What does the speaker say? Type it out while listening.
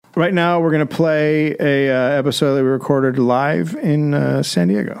Right now, we're going to play a episode that we recorded live in San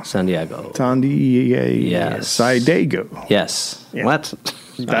Diego. San Diego. San Diego. Yes. San Diego. Yes. Yeah. What?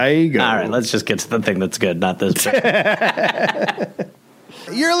 Diego. All right, let's just get to the thing that's good, not this.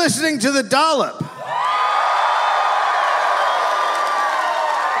 You're listening to The Dollop.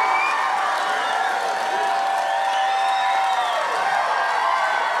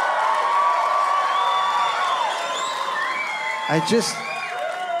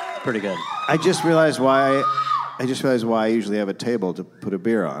 Pretty good. I just realized why I usually have a table to put a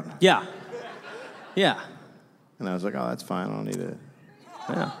beer on. Yeah. Yeah. And I was like, oh, that's fine. I don't need it.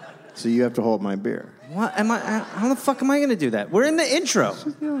 Yeah. So you have to hold my beer. What am I? How the fuck am I going to do that? We're in the intro.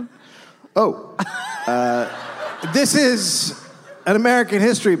 Oh. This is an American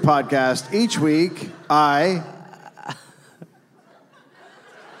history podcast. Each week,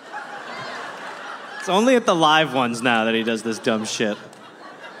 It's only at the live ones now that he does this dumb shit.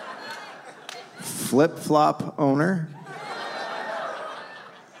 flip-flop owner,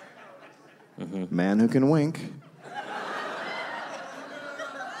 man who can wink,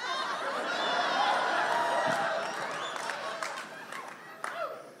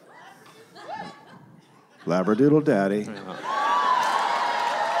 Labradoodle Daddy.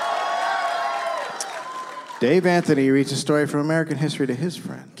 Dave Anthony reads a story from American history to his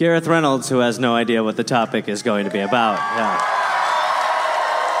friend. Gareth Reynolds, who has no idea what the topic is going to be about. Yeah.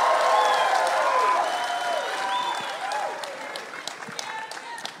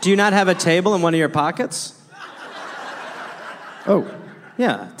 Do you not have a table in one of your pockets? Oh.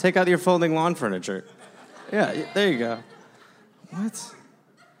 Yeah, take out your folding lawn furniture. Yeah, there you go. What?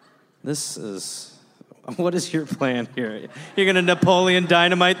 What is your plan here? You're gonna Napoleon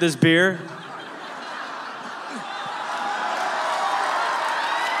Dynamite this beer?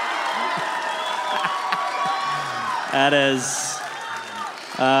 That is,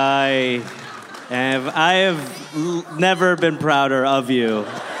 I have never been prouder of you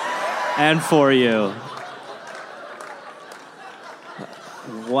and for you.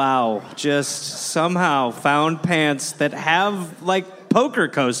 Wow, just somehow found pants that have, like, poker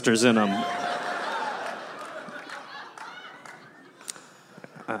coasters in them.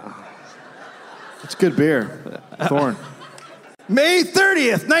 It's good beer. Thorn. May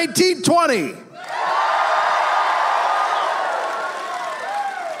 30th, 1920.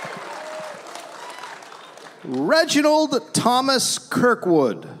 Reginald Thomas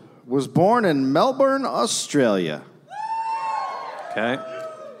Kirkwood was born in Melbourne, Australia. Okay.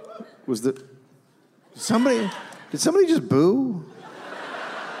 Did somebody just boo?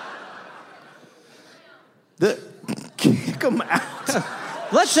 Kick him out.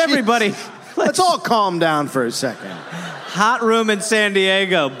 Let's everybody... Let's all calm down for a second. Hot room in San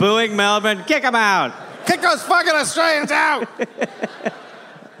Diego, booing Melbourne, kick him out. Kick those fucking Australians out.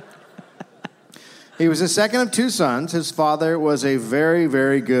 He was the second of two sons. His father was a very,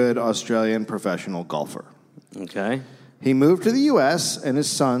 very good Australian professional golfer. Okay. He moved to the U.S., and his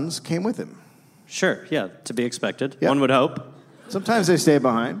sons came with him. Sure, yeah, to be expected. Yeah. One would hope. Sometimes they stay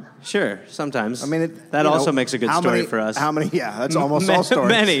behind. Sure, sometimes. I mean, that also makes a good story for us. How many? Yeah, that's almost all stories.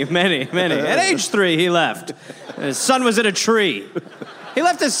 Many. At age 3, he left. His son was in a tree. He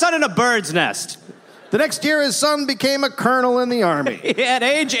left his son in a bird's nest. The next year, his son became a colonel in the army. At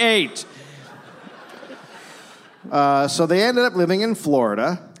age 8. So they ended up living in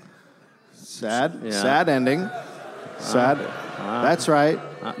Florida. Sad ending. Sad. That's right.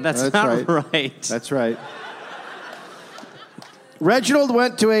 That's not right. That's right. Reginald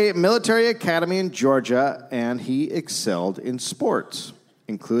went to a military academy in Georgia, and he excelled in sports,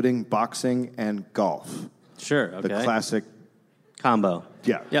 including boxing and golf. Sure, okay. The classic combo.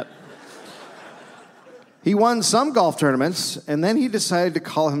 Yeah. Yep. He won some golf tournaments, and then he decided to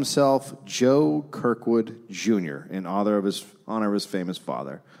call himself Joe Kirkwood Jr. in honor of his famous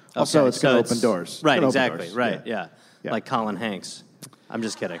father. Also, it's going to open doors. Right, exactly. Doors. Right, yeah. Yeah. Like Colin Hanks. I'm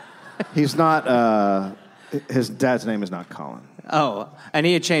just kidding. He's not, his dad's name is not Colin. Oh, and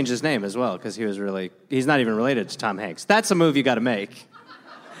he had changed his name as well because he's not even related to Tom Hanks. That's a move you got to make.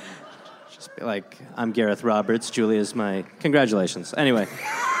 Just be like, I'm Gareth Roberts, Julia's my... Congratulations. Anyway.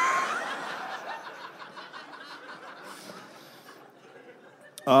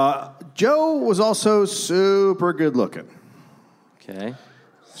 Joe was also super good looking. Okay.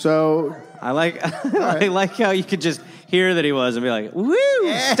 So... I like how you could just hear that he was and be like, woo,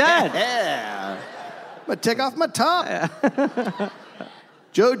 stud. Yeah. I'm going to take off my top.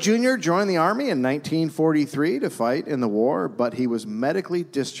 Joe Jr. joined the Army in 1943 to fight in the war, but he was medically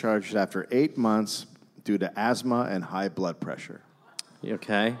discharged after 8 months due to asthma and high blood pressure.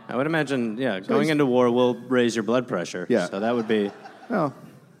 Okay. I would imagine, going into war will raise your blood pressure. Yeah. So that would be... Well,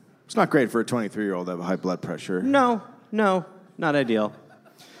 It's not great for a 23-year-old to have high blood pressure. No, not ideal.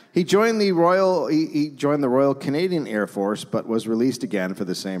 He joined the Royal Canadian Air Force, but was released again for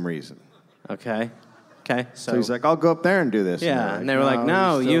the same reason. Okay. So he's like, I'll go up there and do this. Yeah, and they were like,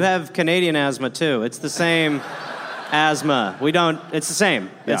 no, you have Canadian asthma too. It's the same asthma. It's the same.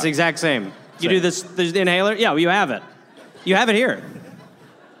 Yeah. It's the exact same. You do this, the inhaler? Yeah, well, you have it. You have it here.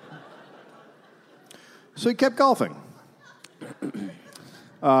 So he kept golfing.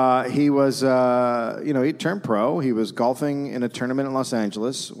 He was, he turned pro. He was golfing in a tournament in Los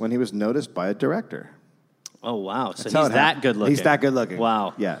Angeles when he was noticed by a director. Oh, wow. So That's how he's it that happened. good looking. He's that good looking.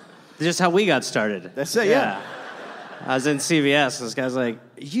 Wow. Yeah. Just how we got started. That's it, yeah. I was in CVS. This guy's like,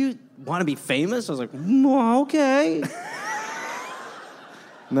 you want to be famous? I was like, okay.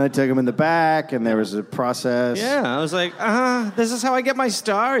 And then I took him in the back, and there was a process. Yeah, I was like, this is how I get my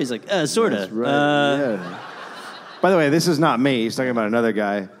star? He's like, sort of. That's right. Yeah. By the way, this is not me. He's talking about another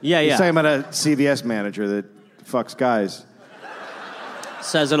guy. Yeah. He's talking about a CVS manager that fucks guys.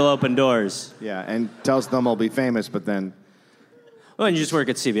 Says it'll open doors. Yeah, and tells them I'll be famous, but then... Well, and you just work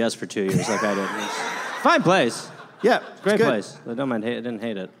at CVS for 2 years like I did. Fine place. Yeah, Great good. place. I don't mind. I didn't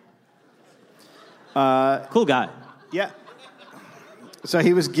hate it. Cool guy. Yeah. So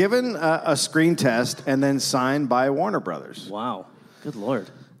he was given a screen test and then signed by Warner Brothers. Wow. Good Lord.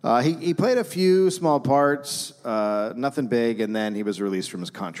 He played a few small parts, nothing big, and then he was released from his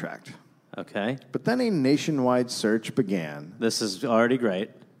contract. Okay. But then a nationwide search began This is already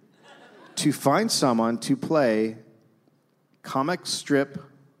great. to find someone to play comic strip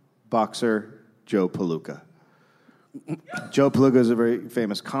boxer Joe Palooka. Joe Palooka is a very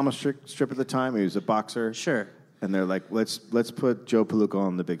famous comic strip at the time. He was a boxer. Sure. And they're like, let's put Joe Palooka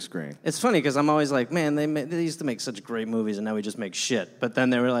on the big screen. It's funny because I'm always like, man, they used to make such great movies and now we just make shit. But then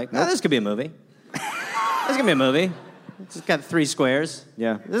they were like, no, this could be a movie. This could be a movie. It's got 3 squares.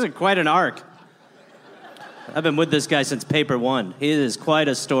 Yeah. This is quite an arc. I've been with this guy since Paper One. He is quite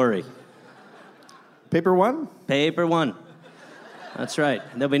a story. Paper One? Paper One. That's right.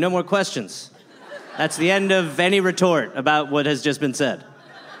 There'll be no more questions. That's the end of any retort about what has just been said.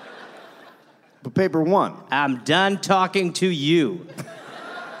 But Paper One. I'm done talking to you.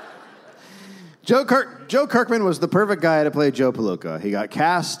 Joe Kirkman was the perfect guy to play Joe Palooka. He got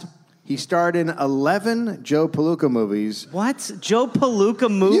cast. He starred in 11 Joe Palooka movies. What? Joe Palooka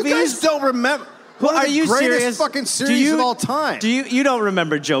movies? You guys don't remember? One of Are the you greatest serious? fucking series of all time. You don't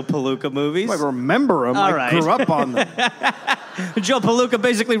remember Joe Palooka movies? I remember them. All I right. grew up on them. Joe Palooka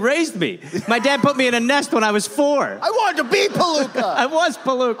basically raised me. My dad put me in a nest when I was 4. I wanted to be Palooka. I was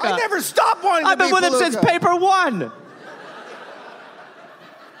Palooka. I never stopped wanting to be Palooka. I've been with him since Paper One.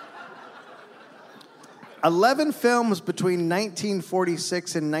 11 films between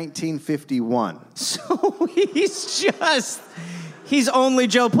 1946 and 1951. So he's only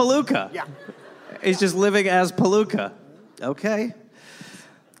Joe Palooka. Yeah. He's just living as Palooka. Okay.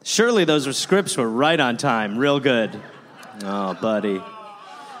 Surely those scripts were right on time. Real good. Oh, buddy.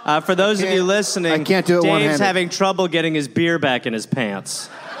 For those of you listening, I can't do it Dave's one-handed. having trouble getting his beer back in his pants.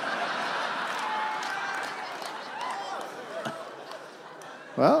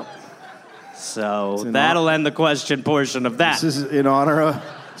 Well, So that'll end the question portion of that. this is in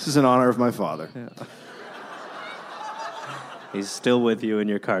honor of my father. Yeah. He's still with you in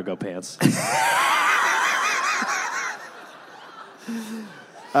your cargo pants.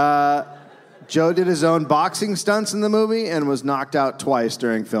 Joe did his own boxing stunts in the movie and was knocked out twice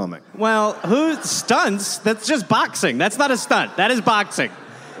during filming. Well, who stunts? That's just boxing. That's not a stunt. That is boxing.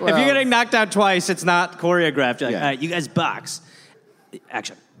 If Well- you're getting knocked out twice, it's not choreographed. You're like, Yeah. all right, you guys box.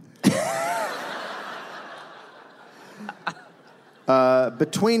 Action.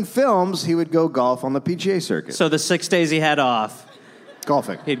 Between films, he would go golf on the PGA circuit. So the 6 days he had off,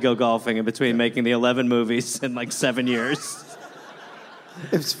 Golfing. he'd go golfing in between making the 11 movies in like 7 years.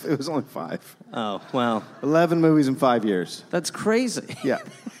 It was only 5. Oh, well, 11 movies in 5 years. that's crazy. Yeah.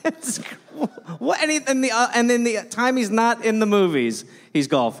 What? And in the time he's not in the movies, he's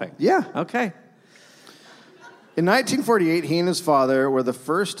golfing. Yeah. Okay. In 1948, he and his father were the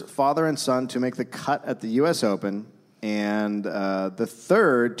first father and son to make the cut at the U.S. Open and the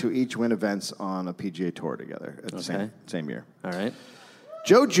third to each win events on a PGA Tour together at the same year. All right.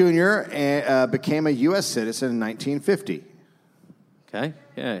 Joe Jr. Became a U.S. citizen in 1950. Okay.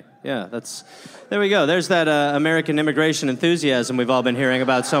 Yeah. There we go. There's that American immigration enthusiasm we've all been hearing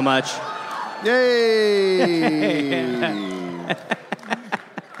about so much. Yay!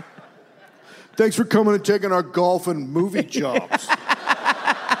 Thanks for coming and taking our golf and movie jobs.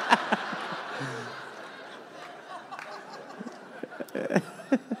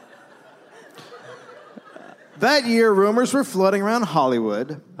 That year, rumors were floating around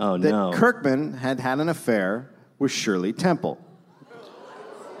Hollywood that Kirkman had had an affair with Shirley Temple.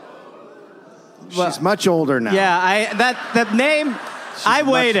 She's much older now. Yeah, that name. I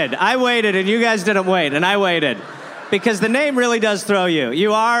waited, and you guys didn't wait, and I waited. Because the name really does throw you.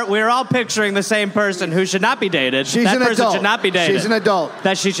 We're all picturing the same person who should not be dated. That person should not be dated. She's an adult.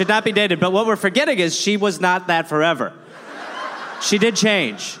 That she should not be dated. But what we're forgetting is she was not that forever. She did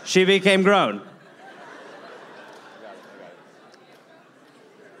change. She became grown.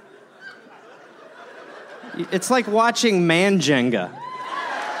 It's like watching Man Jenga.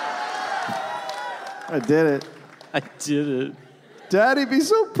 I did it. I did it. Daddy, be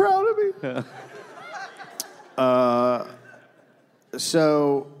so proud of me. Yeah.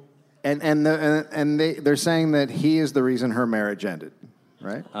 So, they're saying that he is the reason her marriage ended,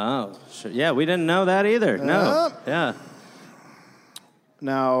 right? Oh, sure. Yeah, we didn't know that either. No. Yeah.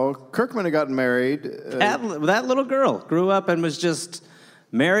 Now, Kirkman had gotten married. That little girl grew up and was just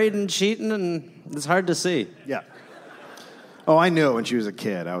married and cheating, and it's hard to see. Yeah. Oh, I knew it when she was a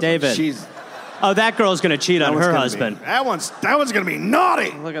kid. I was David. Like, she's. Oh, that girl's going to cheat on her husband. That one's going to be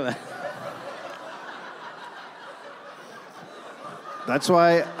naughty. Look at that. That's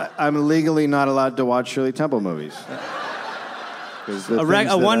why I'm legally not allowed to watch Shirley Temple movies.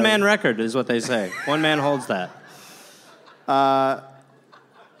 A one-man record is what they say. One man holds that.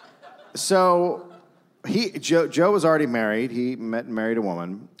 So Joe was already married. He met and married a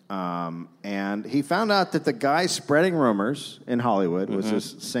woman. And he found out that the guy spreading rumors in Hollywood was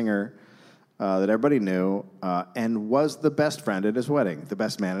this singer that everybody knew and was the best friend at his wedding, the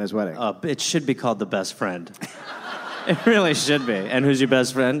best man at his wedding. It should be called The Best Friend. It really should be. And who's your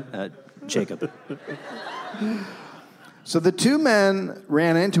best friend? Jacob. So the two men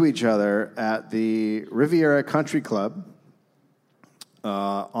ran into each other at the Riviera Country Club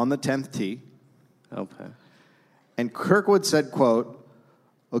on the 10th tee. Okay. And Kirkwood said, quote,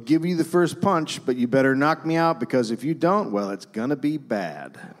 "I'll give you the first punch, but you better knock me out because if you don't, well, it's going to be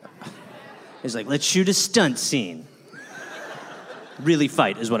bad." He's like, let's shoot a stunt scene. Really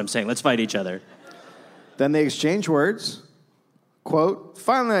fight is what I'm saying. Let's fight each other. Then they exchanged words. Quote,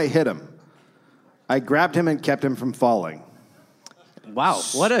 "Finally I hit him. I grabbed him and kept him from falling." Wow,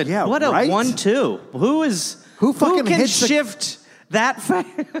 what a right? 1-2. Who fucking can hits shift that fast?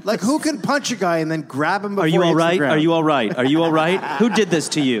 Like, who can punch a guy and then grab him before he hits the right? ground? Are you all right? Are you all right? Who did this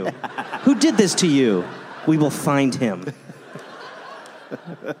to you? Who did this to you? We will find him.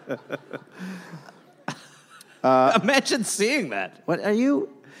 Imagine seeing that. What are you?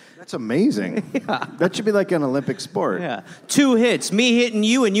 That's amazing. Yeah. That should be like an Olympic sport. Yeah. 2 hits, me hitting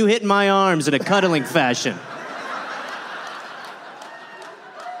you and you hitting my arms in a cuddling fashion.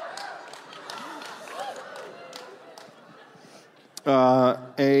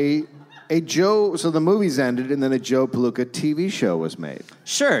 So the movies ended, and then a Joe Palooka TV show was made.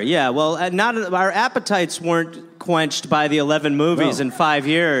 Sure, yeah. Well, our appetites weren't quenched by the 11 movies in 5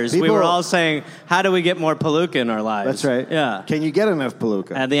 years. We were all saying, how do we get more Palooka in our lives? That's right. Yeah. Can you get enough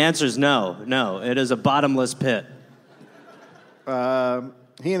Palooka? And the answer is no. No, it is a bottomless pit. He and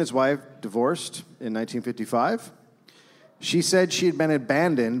his wife divorced in 1955. She said she had been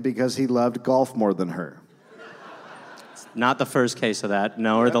abandoned because he loved golf more than her. Not the first case of that,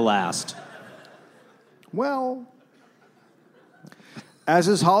 nor the last. Well, as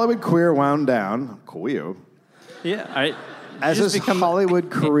his Hollywood career wound down, Yeah, as his Hollywood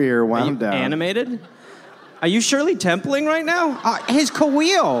career wound down. Animated? Are you Shirley Templing right now? His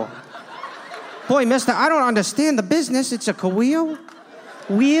career. Boy, mister, I don't understand the business. It's a career.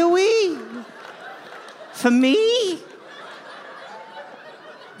 Really? For me?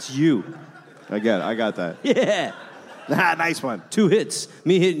 It's you. I got that. Yeah. Nice one. 2 hits.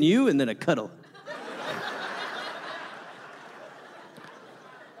 Me hitting you and then a cuddle.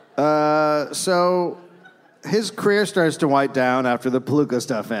 So his career starts to wind down after the Palooka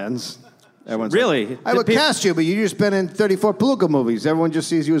stuff ends. Everyone's really? Like, I would cast you, but you just been in 34 Palooka movies. Everyone just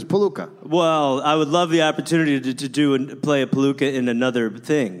sees you as Palooka. Well, I would love the opportunity to do and play a Palooka in another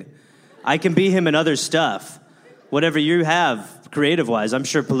thing. I can be him in other stuff. Whatever you have creative-wise, I'm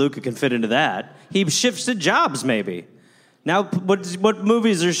sure Palooka can fit into that. He shifted jobs, maybe. Now, what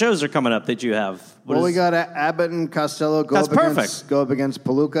movies or shows are coming up that you have? We got Abbott and Costello go up against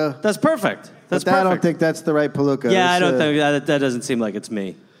Palooka. That's perfect. That's perfect. I don't think that's the right Palooka. Yeah, I don't think that doesn't seem like it's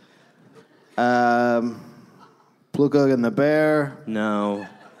me. Palooka and the Bear. No.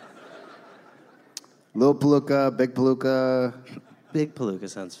 Little Palooka, Big Palooka. Big Palooka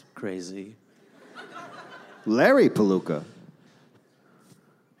sounds crazy. Larry Palooka.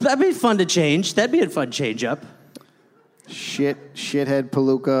 That'd be fun to change. That'd be a fun change up. Shithead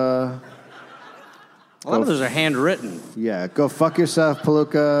Palooka. A lot of those are handwritten. Yeah, go fuck yourself,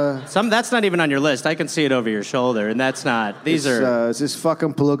 Palooka. That's not even on your list. I can see it over your shoulder, and that's not. These are. Is this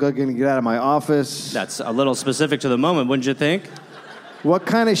fucking Palooka going to get out of my office? That's a little specific to the moment, wouldn't you think? What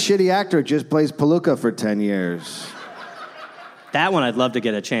kind of shitty actor just plays Palooka for 10 years? That one I'd love to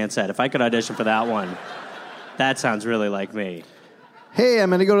get a chance at. If I could audition for that one, that sounds really like me. Hey, I'm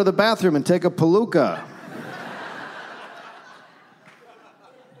going to go to the bathroom and take a Palooka.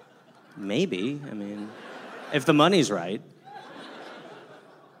 Maybe. I mean, if the money's right.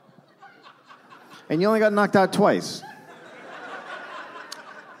 And you only got knocked out twice.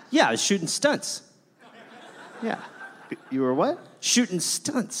 Yeah, I was shooting stunts. Yeah. You were what? Shooting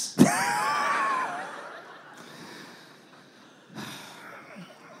stunts.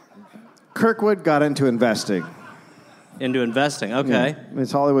 Kirkwood got into investing. Into investing, okay. Yeah.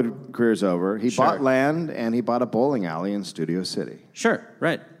 His Hollywood career's over. He Sure. bought land and he bought a bowling alley in Studio City. Sure,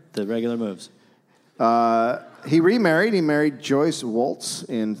 right. The regular moves. He remarried. He married Joyce Waltz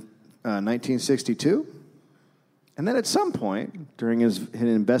in 1962. And then at some point during his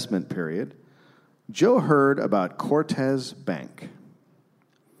investment period, Joe heard about Cortez Bank.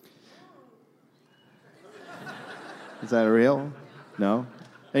 Is that real? No?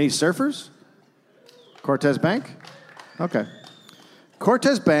 Any surfers? Cortez Bank? Okay.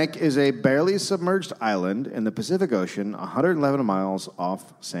 Cortez Bank is a barely submerged island in the Pacific Ocean, 111 miles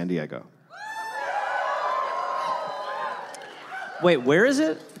off San Diego. Wait, where is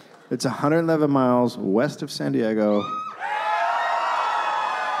it? It's 111 miles west of San Diego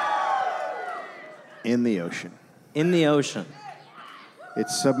in the ocean. In the ocean.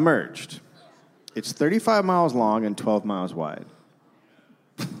 It's submerged. It's 35 miles long and 12 miles wide.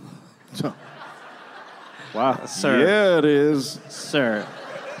 So, wow. Sir. Yeah, it is. Sir.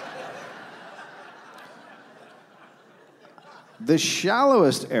 The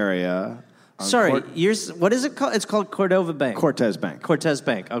shallowest area... Sorry, what is it called? It's called Cordova Bank. Cortez Bank. Cortez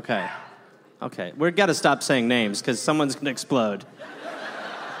Bank, okay. Okay, we've got to stop saying names because someone's going to explode.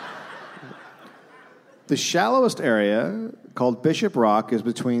 The shallowest area, called Bishop Rock, is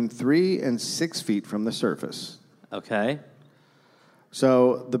between 3 and 6 feet from the surface. Okay.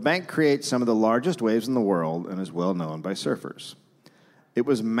 So the bank creates some of the largest waves in the world and is well known by surfers. It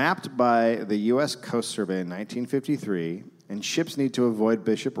was mapped by the U.S. Coast Survey in 1953, and ships need to avoid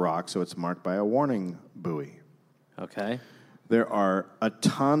Bishop Rock, so it's marked by a warning buoy. Okay. There are a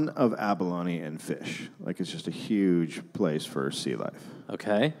ton of abalone and fish. Like, it's just a huge place for sea life.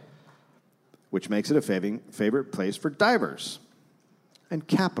 Okay. Which makes it a favorite place for divers and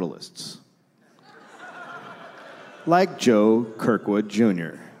capitalists. Like Joe Kirkwood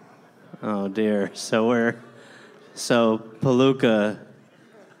Jr. Oh, dear. So Palooka,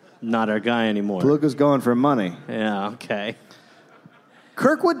 not our guy anymore. Palooka's going for money. Yeah, okay.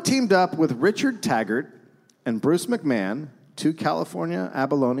 Kirkwood teamed up with Richard Taggart and Bruce McMahon, two California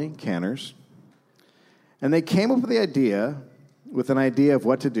abalone canners, and they came up with an idea of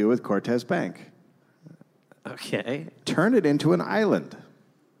what to do with Cortez Bank. Okay. Turn it into an island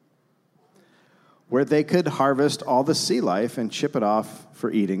where they could harvest all the sea life and ship it off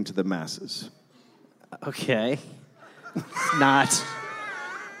for eating to the masses. Okay. Not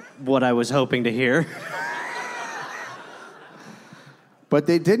what I was hoping to hear. But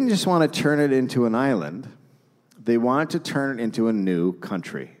they didn't just want to turn it into an island. They wanted to turn it into a new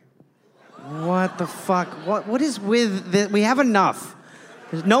country. What the fuck? What is with this? We have enough.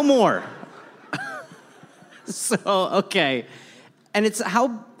 There's no more. So, okay. And it's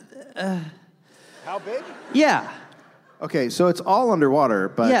how... How big? Yeah. Okay, so it's all underwater,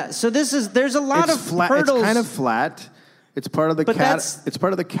 but... Yeah, so there's a lot of flat, hurdles. It's kind of flat. It's part of the it's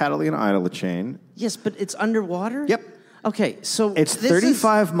part of the Catalina Isle chain. Yes, but it's underwater? Yep. Okay, so It's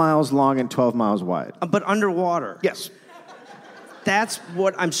 35 miles long and 12 miles wide. But underwater. Yes. That's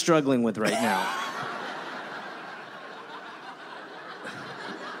what I'm struggling with right now.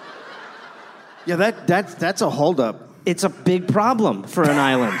 Yeah, that's a holdup. It's a big problem for an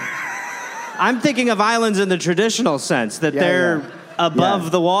island. I'm thinking of islands in the traditional sense, that they're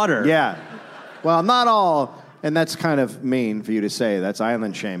above the water. Yeah. Well, not all, and that's kind of mean for you to say. That's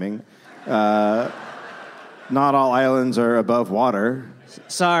island shaming. Not all islands are above water.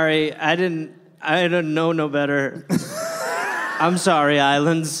 Sorry, I didn't know no better. I'm sorry,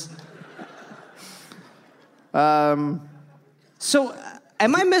 islands. So,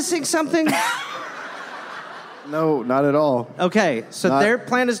 am I missing something? No, not at all. Okay, so their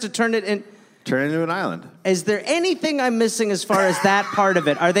plan is to turn it into an island. Is there anything I'm missing as far as that part of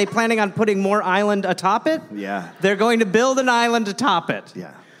it? Are they planning on putting more island atop it? Yeah. They're going to build an island atop it.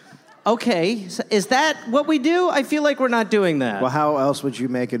 Yeah. Okay, so is that what we do? I feel like we're not doing that. Well, how else would you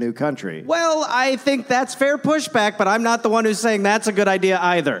make a new country? Well, I think that's fair pushback, but I'm not the one who's saying that's a good idea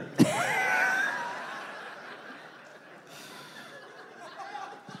either.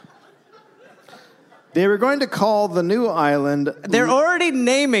 They were going to call the new island... They're already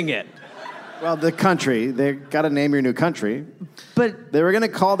naming it. Well, the country. They got to name your new country. But... They were going to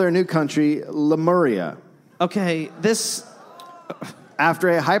call their new country Lemuria. Okay, this... After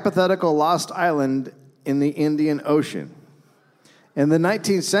a hypothetical lost island in the Indian Ocean. In the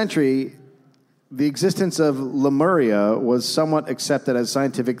 19th century, the existence of Lemuria was somewhat accepted as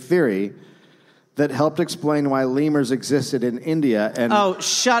scientific theory that helped explain why lemurs existed in India. And oh,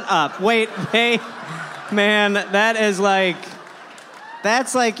 shut up. Wait. Man, that's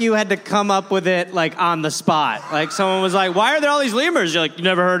like you had to come up with it like on the spot. Like someone was like, why are there all these lemurs? You're like, you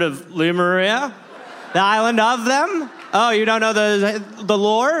never heard of Lemuria? The island of them? Oh, you don't know the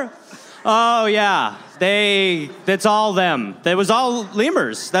lore? Oh, yeah. That's all them. It was all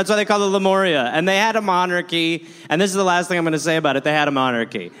lemurs. That's why they call it Lemuria. And they had a monarchy. And this is the last thing I'm going to say about it. They had a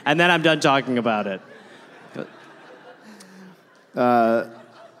monarchy. And then I'm done talking about it.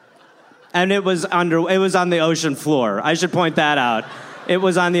 And it was on the ocean floor. I should point that out. It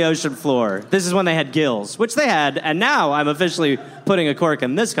was on the ocean floor. This is when they had gills, which they had. And now I'm officially putting a cork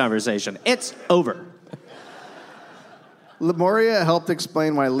in this conversation. It's over. Lemuria helped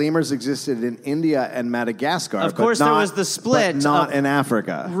explain why lemurs existed in India and Madagascar. Of course, there was the split. But not in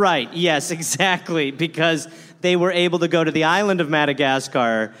Africa. Right, yes, exactly. Because they were able to go to the island of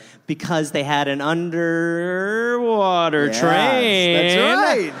Madagascar because they had an underwater train. That's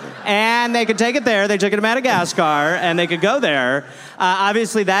right. And they could take it there. They took it to Madagascar, and they could go there.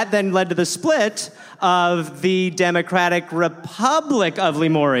 Obviously, that then led to the split of the Democratic Republic of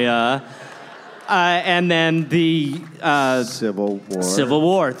Lemuria. And then the... Civil War. Civil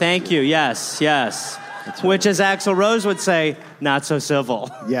War, thank you, yes. Right. Which, as Axl Rose would say, not so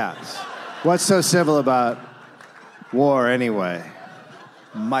civil. Yes. What's so civil about war anyway?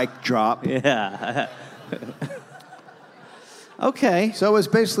 Mic drop. Yeah. Okay. So it was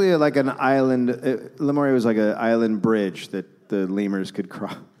basically like an island... Lemuria was like an island bridge that the lemurs could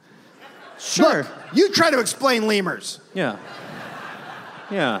cross. Sure. Look, you try to explain lemurs.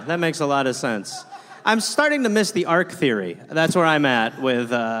 Yeah, that makes a lot of sense. I'm starting to miss the arc theory. That's where I'm at with...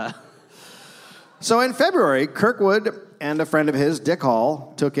 So in February, Kirkwood and a friend of his, Dick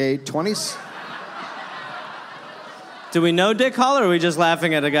Hall, took a 20... Do we know Dick Hall, or are we just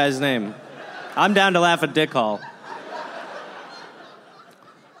laughing at a guy's name? I'm down to laugh at Dick Hall.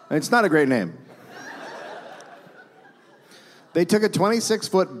 It's not a great name. They took a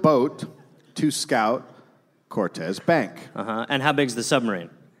 26-foot boat to scout Cortez Bank. And how big's the submarine?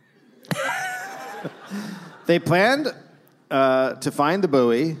 They planned to find the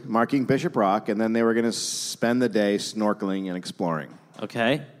buoy marking Bishop Rock, and then they were going to spend the day snorkeling and exploring.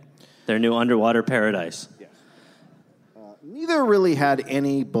 Okay. Their new underwater paradise. Yes. Neither really had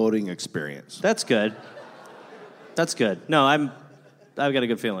any boating experience. That's good. No, I've got a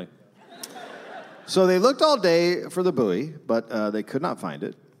good feeling. So they looked all day for the buoy, but they could not find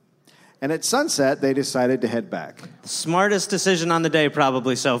it. And at sunset, they decided to head back. Smartest decision on the day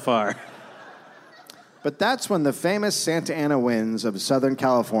probably so far. But that's when the famous Santa Ana winds of Southern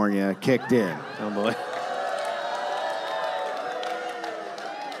California kicked in. Oh, boy.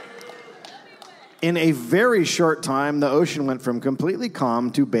 In a very short time, the ocean went from completely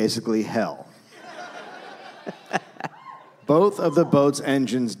calm to basically hell. Both of the boat's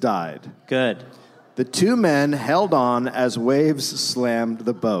engines died. Good. The two men held on as waves slammed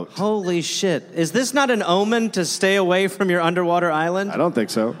the boat. Holy shit. Is this not an omen to stay away from your underwater island? I don't think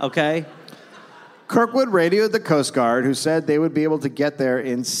so. Okay. Kirkwood radioed the Coast Guard, who said they would be able to get there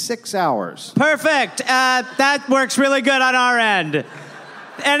in 6 hours. Perfect. That works really good on our end.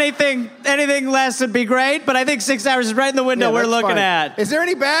 Anything less would be great, but I think 6 hours is right in the window we're looking at. Is there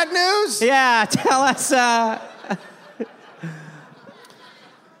any bad news? Yeah, tell us.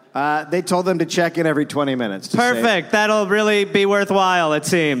 They told them to check in every 20 minutes. Perfect. That'll really be worthwhile, it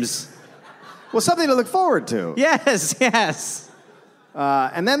seems. Well, something to look forward to. Yes.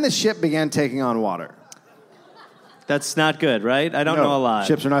 And then the ship began taking on water. That's not good, right? I don't know a lot.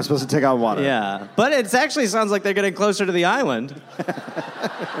 Ships are not supposed to take on water. Yeah. But it actually sounds like they're getting closer to the island.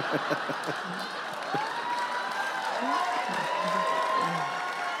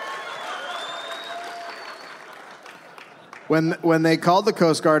 When they called the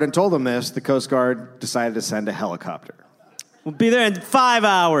Coast Guard and told them this, the Coast Guard decided to send a helicopter. We'll be there in 5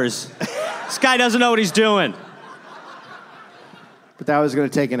 hours. This guy doesn't know what he's doing. But that was going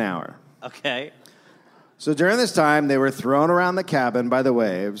to take an hour. Okay. So during this time, they were thrown around the cabin by the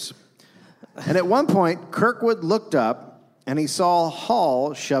waves, And at one point, Kirkwood looked up and he saw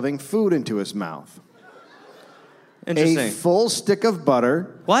Hall shoving food into his mouth. Interesting. A full stick of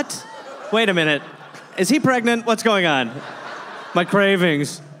butter. What? Wait a minute. Is he pregnant? What's going on? My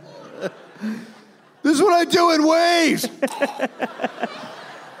cravings. This is what I do in waves.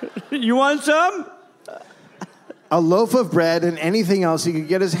 You want some? A loaf of bread and anything else he could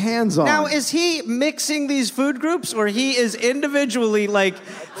get his hands on. Now, is he mixing these food groups, or he is individually, like,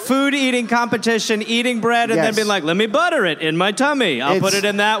 food eating competition, eating bread, and then being like, let me butter it in my tummy. I'll put it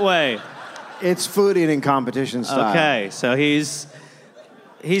in that way. It's food eating competition style. Okay, so he's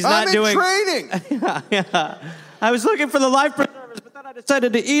not doing... training. Yeah. I was looking for the life preservers, but then I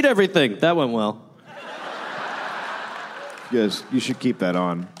decided to eat everything. That went well. Yes, you should keep that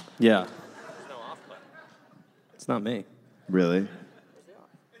on. Yeah. It's not me. Really?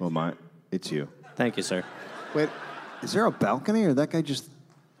 Well, it's you. Thank you, sir. Wait, is there a balcony or that guy just...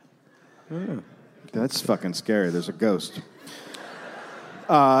 That's fucking scary. There's a ghost.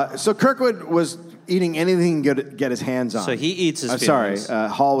 So Kirkwood was eating anything he could get his hands on. So he eats his feelings. Sorry,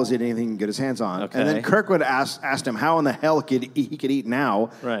 Hall was eating anything he could get his hands on. Okay. And then Kirkwood asked him how in the hell he could eat now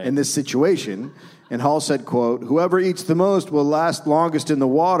in this situation. And Hall said, quote, "Whoever eats the most will last longest in the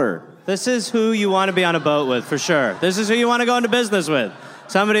water." This is who you want to be on a boat with, for sure. This is who you want to go into business with.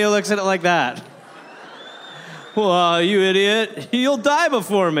 Somebody who looks at it like that. Well, you idiot. You'll die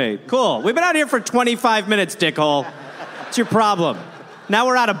before me. Cool. We've been out here for 25 minutes, dickhole. What's your problem? Now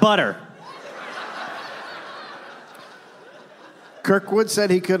we're out of butter. Kirkwood said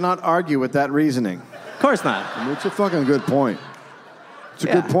he could not argue with that reasoning. Of course not. I mean, it's a fucking good point. It's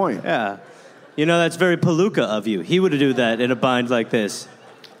a good point. Yeah. You know, that's very Palooka of you. He would do that in a bind like this.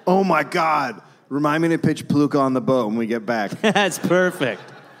 Oh, my God. Remind me to pitch Palooka on the boat when we get back. That's perfect.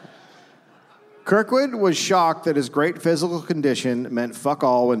 Kirkwood was shocked that his great physical condition meant fuck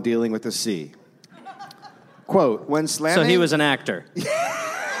all when dealing with the sea. Quote, when slamming... So he was an actor.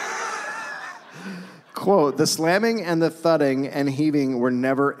 Quote, the slamming and the thudding and heaving were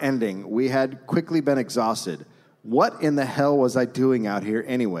never ending. We had quickly been exhausted. What in the hell was I doing out here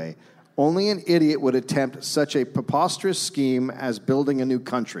anyway? Only an idiot would attempt such a preposterous scheme as building a new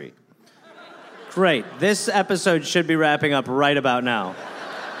country. Great. This episode should be wrapping up right about now.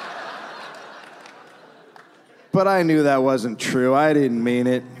 But I knew that wasn't true. I didn't mean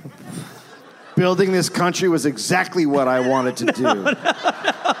it. Building this country was exactly what I wanted to do. No.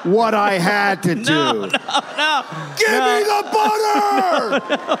 What I had to do. No. Give me the butter!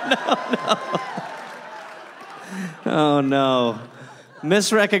 Oh, no.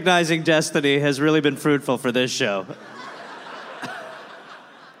 Misrecognizing destiny has really been fruitful for this show.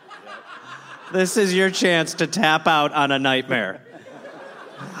 This is your chance to tap out on a nightmare.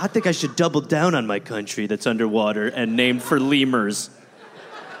 I think I should double down on my country that's underwater and named for lemurs.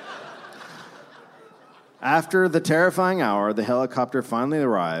 After the terrifying hour, the helicopter finally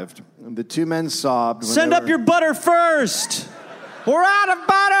arrived. The two men sobbed. Send up your butter first! We're out of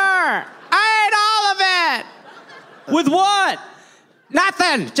butter! I ate all of it! With what?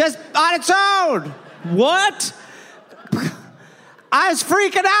 Nothing! Just on its own! What? I was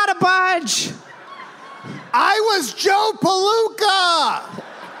freaking out a bunch! I was Joe Palooka!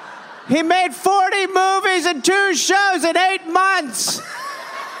 He made 40 movies and 2 shows in 8 months!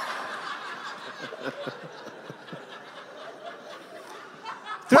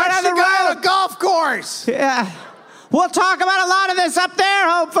 Right on the guy on a golf course! Yeah. We'll talk about a lot of this up there,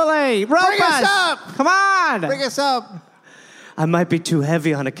 hopefully. Bring us up! Come on! Bring us up! I might be too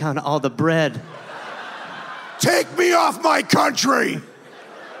heavy on account of all the bread. Take me off my country!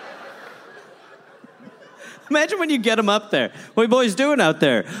 Imagine when you get them up there. What are you boys doing out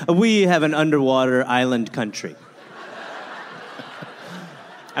there? We have an underwater island country.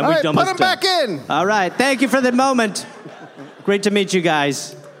 And all right, put them back in. All right, thank you for the moment. Great to meet you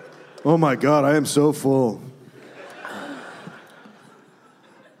guys. Oh my God, I am so full.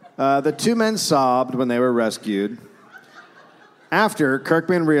 The two men sobbed when they were rescued. After,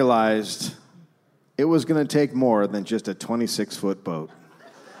 Kirkman realized it was going to take more than just a 26-foot boat.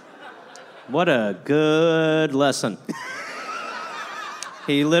 What a good lesson.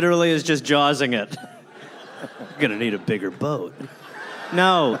 He literally is just jawsing it. You're going to need a bigger boat.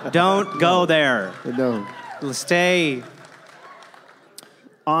 No, don't go there. No. Stay.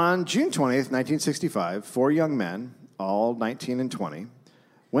 On June 20th, 1965, 4 young men, all 19 and 20,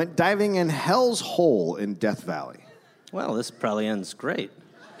 went diving in Hell's Hole in Death Valley. Well, this probably ends great.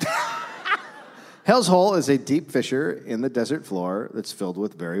 Hell's Hole is a deep fissure in the desert floor that's filled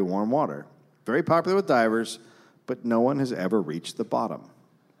with very warm water. Very popular with divers, but no one has ever reached the bottom.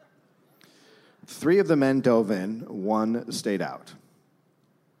 3 of the men dove in, 1 stayed out.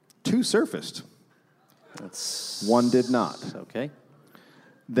 2 surfaced. That's 1 did not. okay.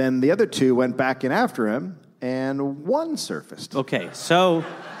 Then the other 2 went back in after him, and 1 surfaced. Okay, so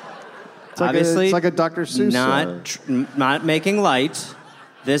It's like obviously it's like a Dr. Seuss. not making light.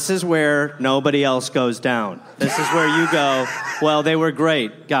 This is where nobody else goes down. This is where you go, well, they were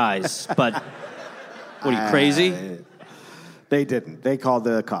great, guys, but what, are you crazy? They didn't. They called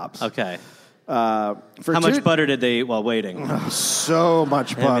the cops. Okay. For How much butter did they eat while waiting? So much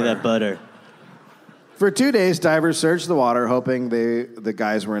Hand me butter. that butter. For 2 days, divers searched the water, hoping the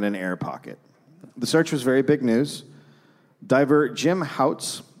guys were in an air pocket. The search was very big news. Diver Jim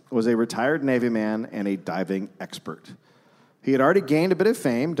Houts was a retired Navy man and a diving expert. He had already gained a bit of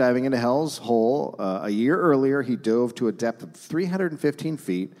fame diving into Hell's Hole. A year earlier, he dove to a depth of 315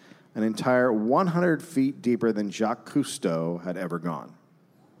 feet, an entire 100 feet deeper than Jacques Cousteau had ever gone,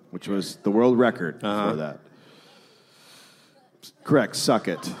 which was the world record for that. Correct, suck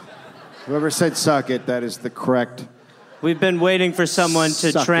it. Whoever said suck it, that is the correct. We've been waiting for someone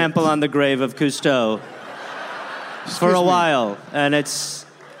to Suck trample it. on the grave of Cousteau for Excuse a me. while, and it's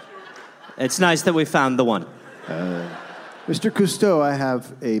nice that we found the one. Mr. Cousteau, I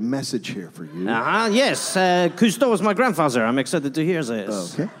have a message here for you. Yes, Cousteau was my grandfather. I'm excited to hear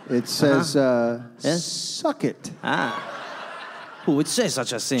this. Okay. It says, Yes? suck it. Who would say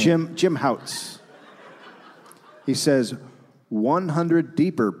such a thing? Jim Houts. He says, 100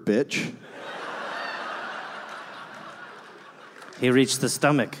 deeper, bitch. He reached the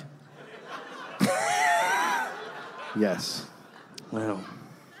stomach. Yes. Well,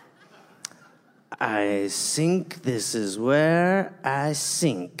 I think this is where I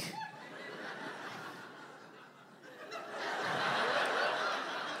sink.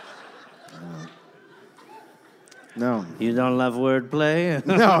 No. You don't love wordplay?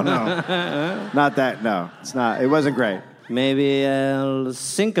 No. Not that, no. It's not. It wasn't great. Maybe I'll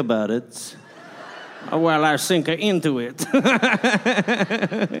think about it. Well, I'll sink into it.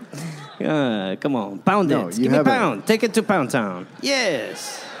 Come on, pound No, it. you Give me haven't. pound. Take it to Pound Town.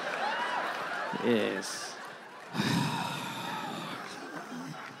 Yes. Yes.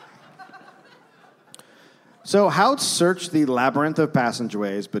 So Houts searched the labyrinth of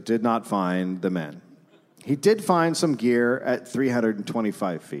passageways but did not find the men. He did find some gear at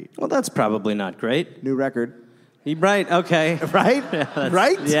 325 feet. Well, that's probably not great. New record. Right, okay. Right?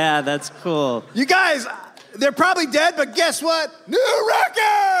 Right? Yeah, that's cool. You guys, they're probably dead, but guess what? New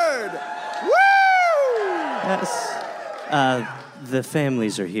record! Woo! Yes. The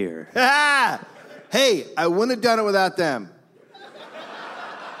families are here. Hey, I wouldn't have done it without them.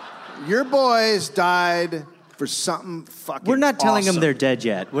 Your boys died for something fucking We're not telling them awesome. they're dead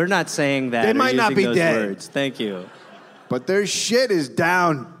yet. We're not saying that. They or might not using be those dead. Words. Thank you. But their shit is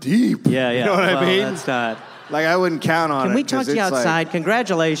down deep. Yeah. You know what I Well, mean? That's not. Like, I wouldn't count on it. Can we talk 'cause to you it's outside?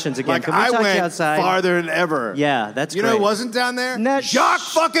 Congratulations again. Like, Can we I talk to went you outside? farther than ever. Yeah, that's You great. know who wasn't down there? No, Jacques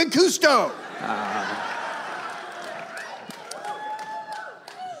shh. fucking Cousteau.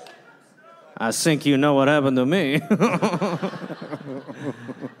 I think you know what happened to me.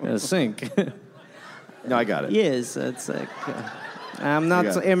 I think. No, I got it. Yes, it's like I'm not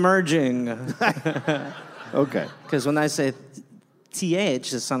got it. emerging Okay. because when I say th, it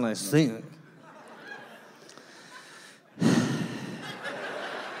sounds like think.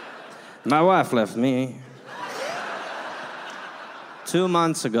 My wife left me 2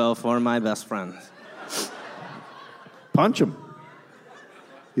 months ago for my best friend. Punch him.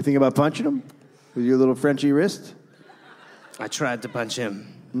 You think about punching him with your little Frenchy wrist? I tried to punch him.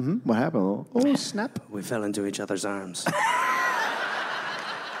 Mm-hmm. What happened? Oh, snap. We fell into each other's arms.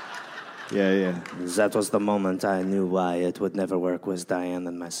 Yeah. That was the moment I knew why it would never work with Diane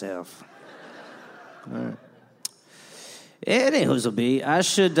and myself. All right. Anywho, I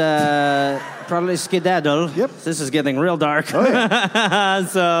should probably skedaddle. Yep. This is getting real dark. Oh, yeah.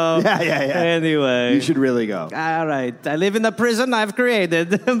 So, Yeah. anyway. You should really go. All right. I live in the prison I've created.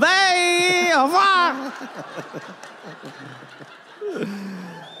 Bye! Au revoir!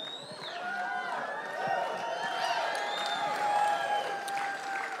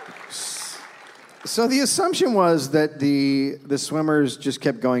 So the assumption was that the swimmers just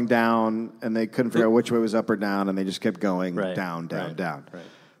kept going down, and they couldn't figure out which way was up or down, and they just kept going down. Right.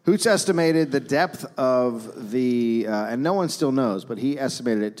 Hoots estimated the depth of the, and no one still knows, but he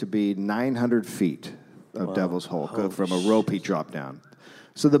estimated it to be 900 feet of Devil's Hole from a rope he dropped down.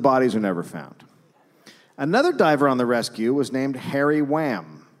 So the bodies were never found. Another diver on the rescue was named Harry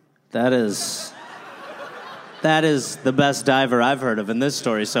Wham. That is the best diver I've heard of in this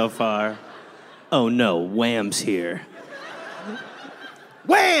story so far. Oh no, Wham's here.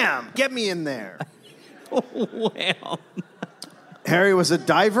 Wham! Get me in there. Wham! Harry was a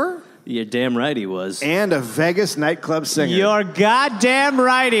diver You're damn right he was. and a Vegas nightclub singer. You're goddamn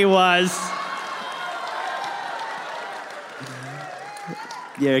right he was.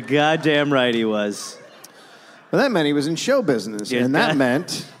 You're goddamn right he was. Well, that meant he was in show business, and that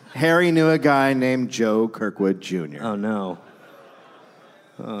meant Harry knew a guy named Joe Kirkwood Jr. Oh, no.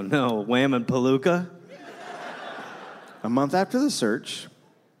 Oh, no. Wham and Palooka? A month after the search,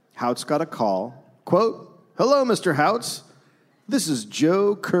 Houts got a call. Quote, "Hello, Mr. Houts. This is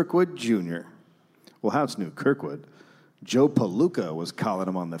Joe Kirkwood Jr." Well, Houts knew Kirkwood. Joe Palooka was calling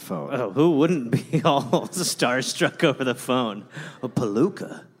him on the phone. Oh, who wouldn't be all starstruck over the phone? Oh,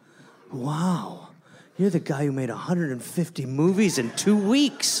 Palooka? Wow. You're the guy who made 150 movies in 2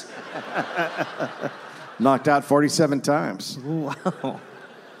 weeks. Knocked out 47 times. Wow.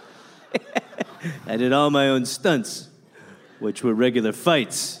 I did all my own stunts, which were regular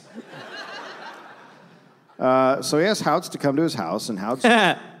fights. So he asked Houts to come to his house, and Houts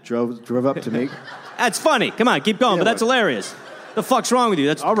drove up to meet. That's funny. Come on, keep going, but that's hilarious. The fuck's wrong with you?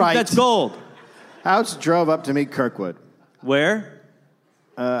 That's all right. That's gold. Houts drove up to meet Kirkwood. Where?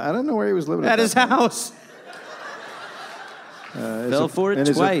 I don't know where he was living. At his point. house. Fell for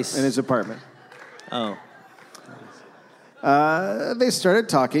it twice. In his apartment. Oh. They started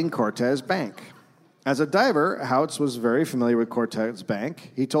talking Cortez Bank. As a diver, Houts was very familiar with Cortez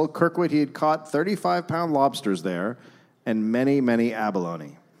Bank. He told Kirkwood he had caught 35-pound lobsters there and many, many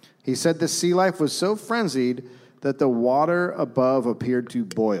abalone. He said the sea life was so frenzied that the water above appeared to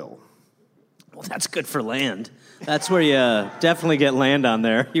boil. Well, that's good for land. That's where you definitely get land on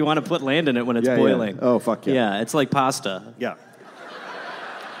there. You want to put land in it when it's boiling. Yeah. Oh, fuck yeah. Yeah, it's like pasta. Yeah.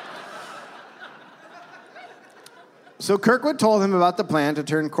 So Kirkwood told him about the plan to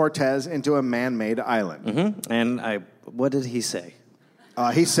turn Cortez into a man-made island. Mm-hmm. And what did he say?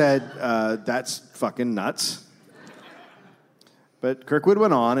 He said, that's fucking nuts. But Kirkwood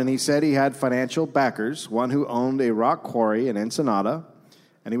went on, and he said he had financial backers, one who owned a rock quarry in Ensenada,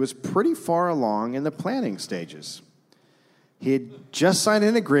 and he was pretty far along in the planning stages. He had just signed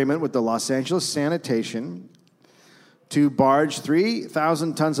an agreement with the Los Angeles Sanitation to barge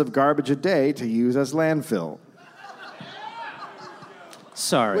 3,000 tons of garbage a day to use as landfill.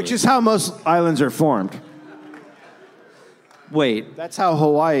 Sorry. Which is how most islands are formed. Wait. That's how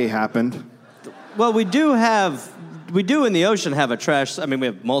Hawaii happened. Well, we do in the ocean have a trash, I mean, we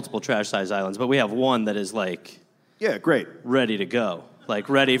have multiple trash-sized islands, but we have one that is like... Yeah, great. Ready to go. Like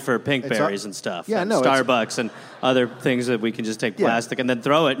ready for pink berries and stuff. Yeah, and no. Starbucks and other things that we can just take plastic and then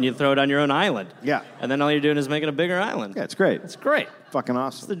throw it, and you throw it on your own island. Yeah. And then all you're doing is making a bigger island. Yeah, it's great. It's great. Fucking It's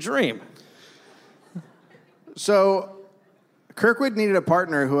awesome. the dream. So... Kirkwood needed a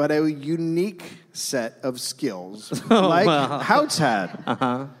partner who had a unique set of skills, Houts had.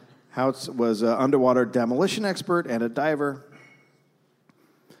 Uh-huh. Houts was an underwater demolition expert and a diver.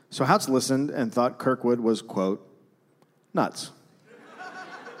 So Houts listened and thought Kirkwood was, quote, nuts.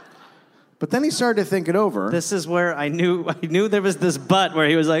 But then he started to think it over. This is where I knew there was this but where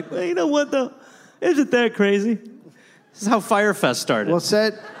he was like, well, you know what, though? Isn't that crazy? This is how Firefest started. Well,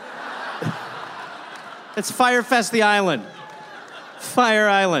 said... It's Firefest the island. Fire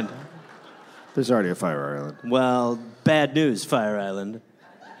Island. There's already a fire island. Well, bad news, Fire Island.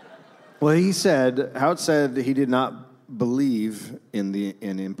 Well, Houts said he did not believe in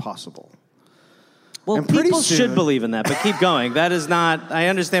impossible. Well, And pretty people soon- should believe in that, but keep going. That is not... I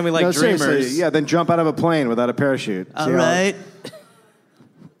understand we like No, dreamers. seriously, yeah, then jump out of a plane without a parachute. All See how- right.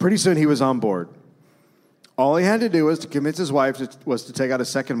 Pretty soon he was on board. All he had to do was to convince his wife was to take out a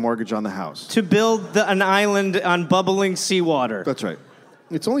second mortgage on the house. To build an island on bubbling seawater. That's right.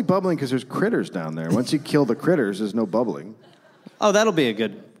 It's only bubbling because there's critters down there. Once you kill the critters, there's no bubbling. Oh, that'll be a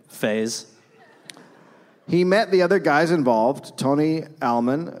good phase. He met the other guys involved, Tony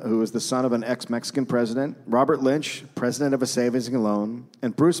Alman, who was the son of an ex-Mexican president, Robert Lynch, president of a savings and loan,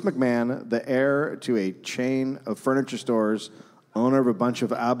 and Bruce McMahon, the heir to a chain of furniture stores, owner of a bunch of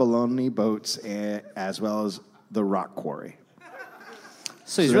Abalonia boats, as well as the rock quarry.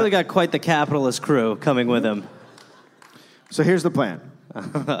 So he's really got quite the capitalist crew coming with him. So here's the plan.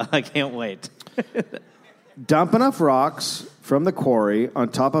 I can't wait. Dump enough rocks from the quarry on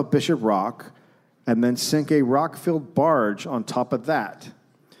top of Bishop Rock, and then sink a rock-filled barge on top of that.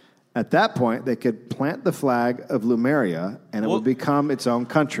 At that point, they could plant the flag of Lumeria, and it would become its own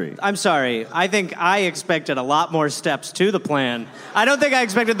country. I'm sorry. I think I expected a lot more steps to the plan. I don't think I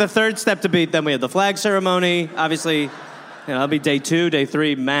expected the third step to be, then we had the flag ceremony. Obviously, that'll be day 2, day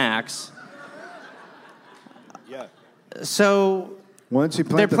 3 max. Yeah. So Once you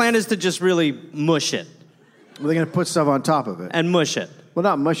their plant plan is to just really mush it they're going to put stuff on top of it. and mush it. Well,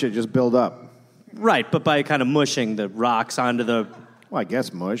 not mush it, just build up. Right, but by kind of mushing the rocks onto the... Well, I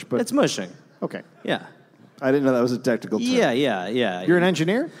guess mush, but... It's mushing. Okay. Yeah. I didn't know that was a technical term. Yeah. You're an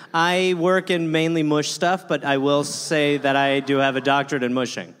engineer? I work in mainly mush stuff, but I will say that I do have a doctorate in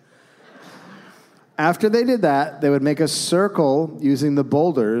mushing. After they did that, they would make a circle using the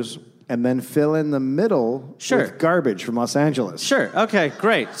boulders and then fill in the middle with garbage from Los Angeles. Sure. Okay,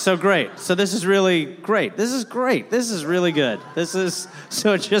 great. So this is really great. This is great. This is really good.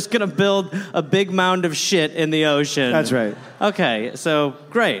 So it's just going to build a big mound of shit in the ocean. That's right. Okay, so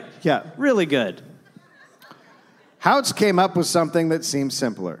great. Yeah. Really good. Houts came up with something that seemed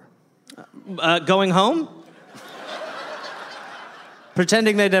simpler. Going home?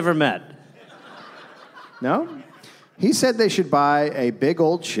 Pretending they never met. No? He said they should buy a big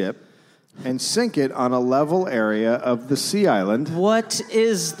old ship and sink it on a level area of the sea island. What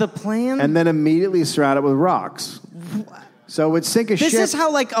is the plan? And then immediately surround it with rocks. So it would sink a ship. This is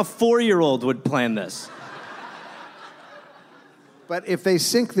how, like, a 4-year-old would plan this. But if they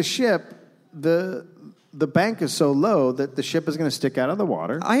sink the ship, the bank is so low that the ship is going to stick out of the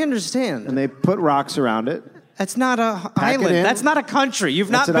water. I understand. And they put rocks around it. That's not a island. That's not a country.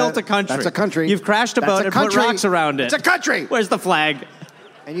 You've not built a country. That's a country. You've crashed a boat and put rocks around it. It's a country. Where's the flag?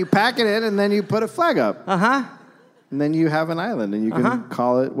 And you pack it in, and then you put a flag up. Uh-huh. And then you have an island, and you can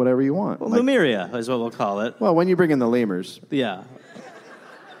call it whatever you want. Well, Lumeria is what we'll call it. Well, when you bring in the lemurs. Yeah.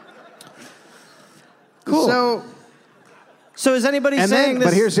 Cool. So is anybody saying this?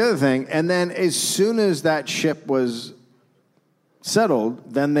 But here's the other thing. And then as soon as that ship was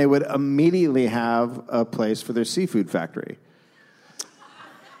settled, then they would immediately have a place for their seafood factory.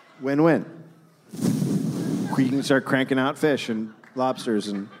 Win-win. You can start cranking out fish and lobsters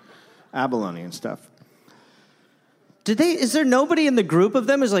and abalone and stuff. Is there nobody in the group of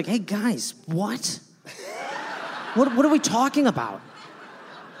them who's like, hey, guys, what? What are we talking about?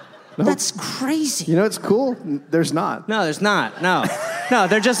 Nope. That's crazy. You know what's cool? There's not. No, there's not. No. No,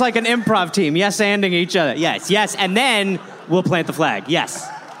 they're just like an improv team, yes-anding each other. Yes, and then we'll plant the flag. Yes.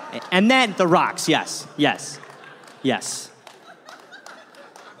 And then the rocks. Yes.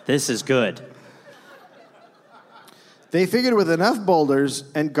 This is good. They figured with enough boulders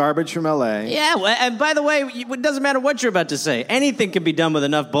and garbage from L.A. Yeah, and by the way, it doesn't matter what you're about to say. Anything can be done with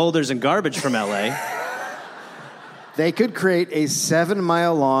enough boulders and garbage from L.A. They could create a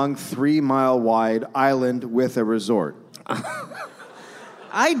 7-mile-long, 3-mile-wide island with a resort.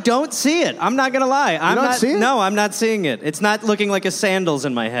 I don't see it. I'm not going to lie. I'm not seeing it? No, I'm not seeing it. It's not looking like a sandals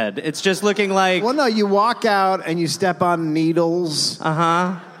in my head. It's just looking like... Well, no, you walk out and you step on needles.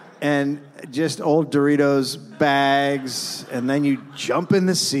 Uh-huh. And just old Doritos bags, and then you jump in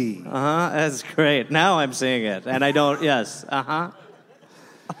the sea. Uh-huh, that's great. Now I'm seeing it, and I don't... Yes, uh-huh.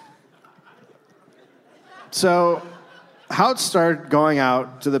 So, Hout started going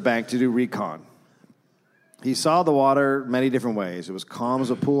out to the bank to do recon. He saw the water many different ways. It was calm as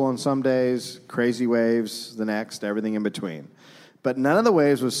a pool on some days, crazy waves the next, everything in between. But none of the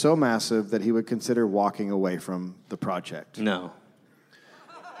waves was so massive that he would consider walking away from the project. No.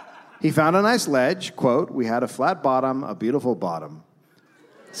 He found a nice ledge, quote, we had a flat bottom, a beautiful bottom.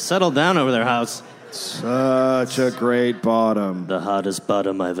 Settle down over there, House. Such a great bottom. The hottest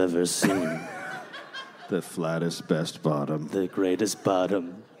bottom I've ever seen. The flattest, best bottom. The greatest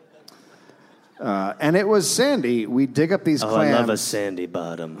bottom. And it was sandy. We dig up these clams. I love a sandy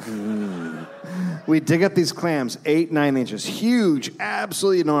bottom. We dig up these clams, 8-9 inches. Huge,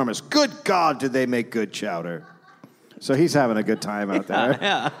 absolutely enormous. Good God, did they make good chowder. So he's having a good time out there.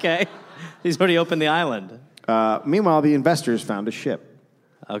 Yeah, okay. He's already opened the island. Meanwhile, the investors found a ship.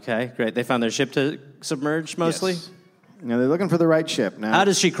 Okay, great. They found their ship to submerge, mostly? Yes. Now, they're looking for the right ship. Now, how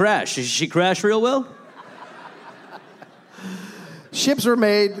does she crash? Does she crash real well? Ships were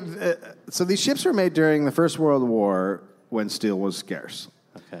made... so these ships were made during the First World War when steel was scarce.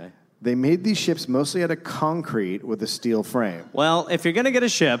 Okay. They made these ships mostly out of concrete with a steel frame. Well, if you're going to get a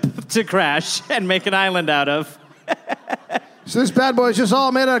ship to crash and make an island out of... So this bad boy's just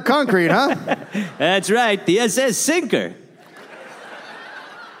all made out of concrete, huh? That's right, the SS Sinker.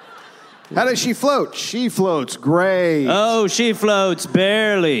 How does she float? She floats great. Oh, she floats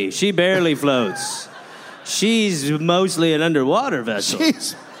barely. She barely floats. She's mostly an underwater vessel.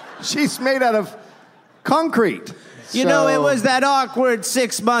 She's made out of concrete. You know, it was that awkward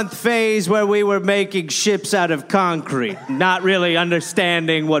 6-month phase where we were making ships out of concrete, not really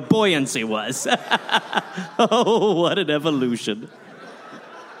understanding what buoyancy was. Oh, what an evolution.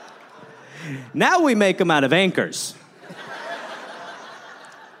 Now we make them out of anchors.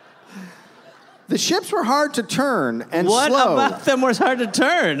 The ships were hard to turn and what slow. What about them was hard to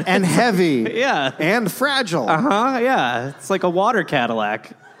turn? And heavy. Yeah. And fragile. Uh-huh, yeah. It's like a water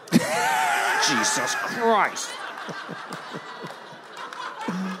Cadillac. Jesus Christ.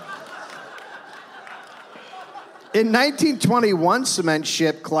 In 1920, one cement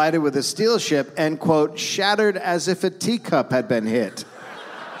ship collided with a steel ship and, quote, shattered as if a teacup had been hit.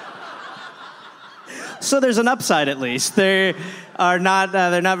 So there's an upside at least. They're not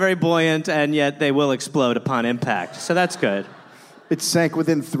very buoyant, and yet they will explode upon impact. So that's good. It sank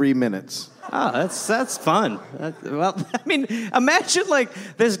within 3 minutes. Oh, that's fun. Well, I mean, imagine like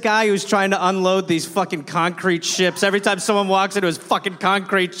this guy who's trying to unload these fucking concrete ships. Every time someone walks into his fucking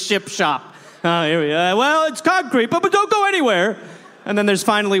concrete ship shop, oh, here we are. Well, it's concrete, but don't go anywhere. And then there's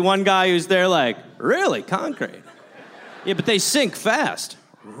finally one guy who's there like, really, concrete? Yeah, but they sink fast.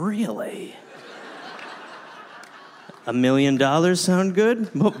 Really? $1 million sound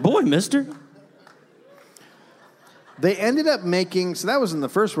good? Boy, mister. They ended up making, so that was in the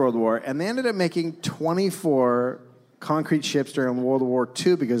First World War, and they ended up making 24 concrete ships during World War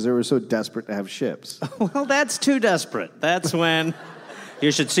II because they were so desperate to have ships. Well, that's too desperate. That's when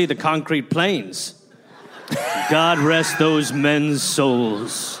you should see the concrete planes. God rest those men's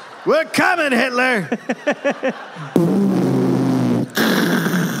souls. We're coming, Hitler!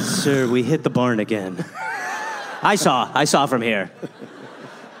 Sir, we hit the barn again. I saw from here.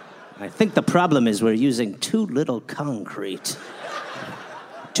 I think the problem is we're using too little concrete.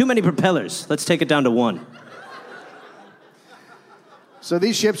 Too many propellers. Let's take it down to one. So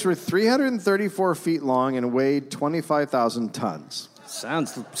these ships were 334 feet long and weighed 25,000 tons.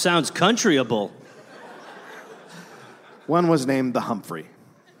 Sounds countryable. One was named the Humphrey.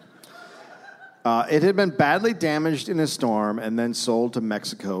 It had been badly damaged in a storm and then sold to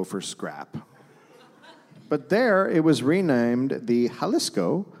Mexico for scrap. But there it was renamed the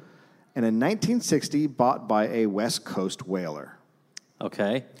Jalisco, and in 1960 bought by a West Coast whaler.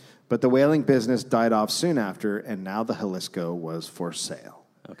 Okay. But the whaling business died off soon after, and now the Jalisco was for sale.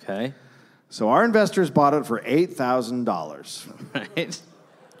 Okay. So our investors bought it for $8,000. Right.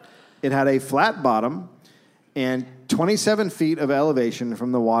 It had a flat bottom and 27 feet of elevation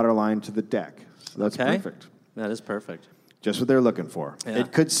from the waterline to the deck. So that's perfect. That is perfect. Just what they're looking for. Yeah.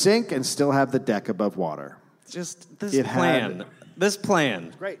 It could sink and still have the deck above water. Just this It plan. had- This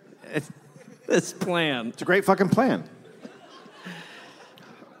plan. Great. This plan. It's a great fucking plan.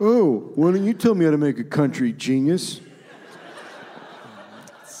 Oh, why don't you tell me how to make a country, genius?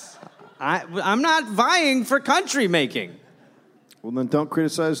 I'm not vying for country making. Well, then don't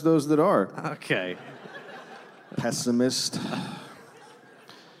criticize those that are. Okay. Pessimist.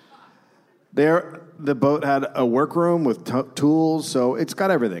 The boat had a workroom with tools, so it's got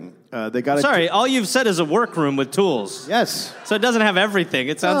everything. They got Sorry, all you've said is a workroom with tools. Yes. So it doesn't have everything.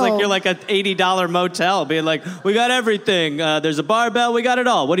 It sounds like you're like an $80 motel being like, we got everything. There's a barbell. We got it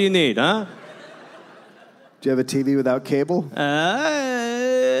all. What do you need, huh? Do you have a TV without cable?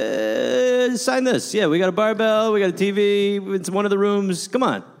 Sign this. Yeah, we got a barbell. We got a TV. It's one of the rooms. Come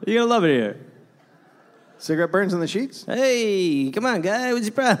on. You're going to love it here. Cigarette burns on the sheets? Hey, come on, guy. What's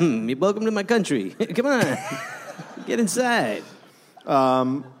your problem? You're welcome to my country. Come on. Get inside.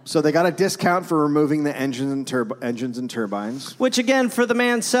 So they got a discount for removing the engines and turbines. Which, again, for the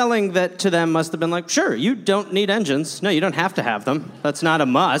man selling that to them must have been like, sure, you don't need engines. No, you don't have to have them. That's not a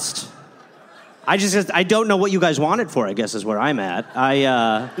must. I don't know what you guys want it for, I guess is where I'm at.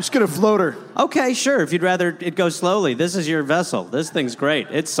 Just get a floater. Okay, sure, if you'd rather it go slowly. This is your vessel. This thing's great.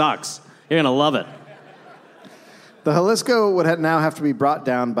 It sucks. You're going to love it. The Jalisco would now have to be brought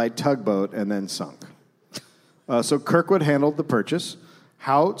down by tugboat and then sunk. So Kirkwood handled the purchase.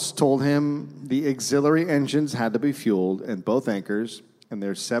 Houts told him the auxiliary engines had to be fueled, and both anchors and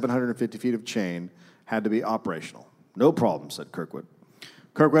their 750 feet of chain had to be operational. No problem, said Kirkwood.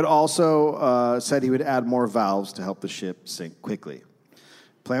 Kirkwood also said he would add more valves to help the ship sink quickly.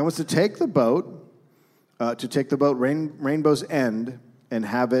 Plan was to take the boat Rainbow's End and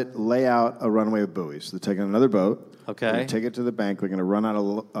have it lay out a runway of buoys. So they're taking another boat. Okay. Take it to the bank. They're going to run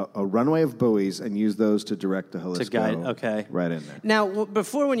out a runway of buoys and use those to direct the Jalisco. To guide, okay. Right in there. Now,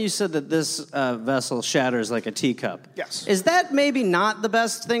 before when you said that this vessel shatters like a teacup, yes, is that maybe not the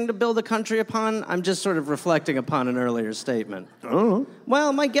best thing to build a country upon? I'm just sort of reflecting upon an earlier statement. I don't know.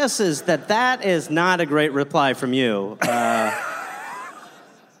 Well, my guess is that is not a great reply from you.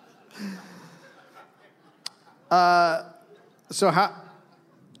 So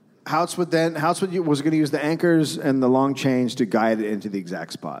Houts was going to use the anchors and the long chains to guide it into the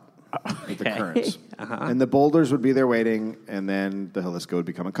exact spot with the currents. Uh-huh. And the boulders would be there waiting, and then the Jalisco would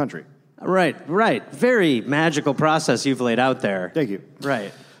become a country. Right. Very magical process you've laid out there. Thank you.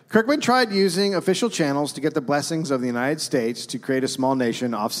 Right. Kirkwood tried using official channels to get the blessings of the United States to create a small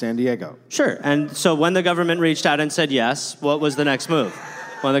nation off San Diego. Sure. And so when the government reached out and said yes, what was the next move?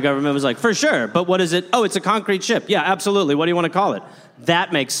 When the government was like, for sure, but what is it? Oh, it's a concrete ship. Yeah, absolutely. What do you want to call it?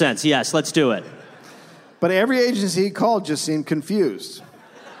 That makes sense. Yes, let's do it. But every agency he called just seemed confused.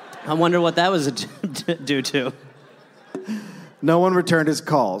 I wonder what that was due to. No one returned his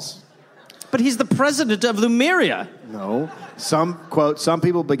calls. But he's the president of Lumeria. No. Some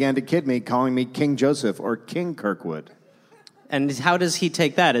people began to kid me, calling me King Joseph or King Kirkwood. And how does he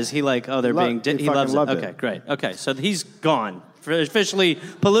take that? Is he like, oh, they're being... He loves loved it. Okay, great. Okay, so he's gone. Officially,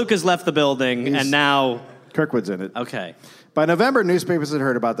 Palooka's left the building, and now... Kirkwood's in it. Okay. By November, newspapers had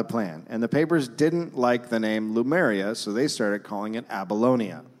heard about the plan, and the papers didn't like the name Lumeria, so they started calling it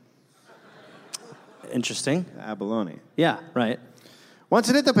Abalonia. Interesting. Abalonia. Yeah, right. Once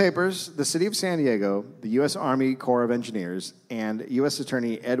it hit the papers, the city of San Diego, the U.S. Army Corps of Engineers, and U.S.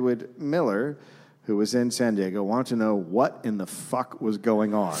 Attorney Edward Miller, who was in San Diego, wanted to know what in the fuck was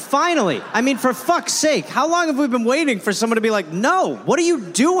going on. Finally! I mean, for fuck's sake, how long have we been waiting for someone to be like, no, what are you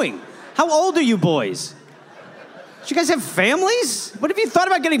doing? How old are you boys? Do you guys have families? What have you thought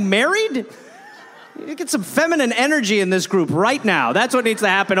about getting married? You get some feminine energy in this group right now. That's what needs to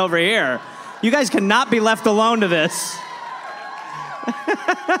happen over here. You guys cannot be left alone to this.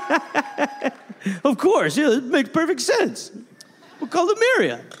 Of course, yeah, it makes perfect sense. We'll call it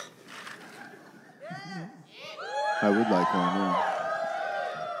Lumeria. I would like one, yeah.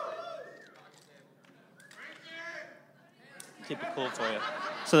 Keep it cool for you,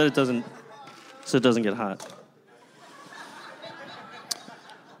 so that it doesn't get hot.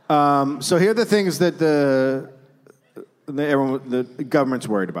 So here are the things that the government's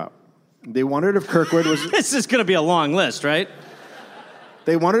worried about. They wondered if Kirkwood was... This is going to be a long list, right?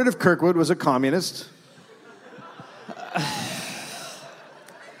 They wondered if Kirkwood was a communist.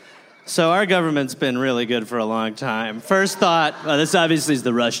 So our government's been really good for a long time. First thought, this obviously is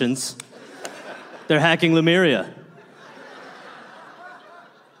the Russians. They're hacking Lumeria.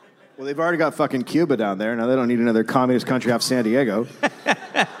 Well, they've already got fucking Cuba down there. Now they don't need another communist country off San Diego.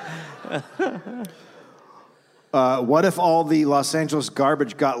 What if all the Los Angeles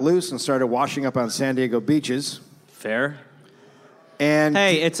garbage got loose and started washing up on San Diego beaches? Fair. And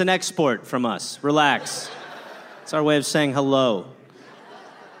Hey, it's an export from us. Relax. It's our way of saying hello.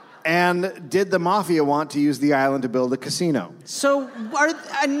 And did the mafia want to use the island to build a casino? So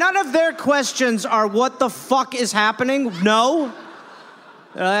none of their questions are what the fuck is happening? No.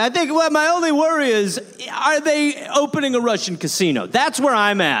 I think my only worry is, are they opening a Russian casino? That's where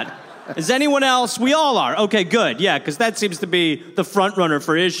I'm at. Is anyone else? We all are. Okay, good. Yeah, because that seems to be the front runner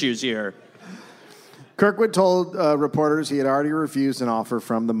for issues here. Kirkwood told reporters he had already refused an offer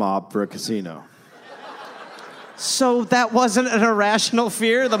from the mob for a casino. So that wasn't an irrational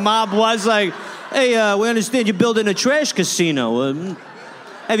fear? The mob was like, hey, we understand you're building a trash casino.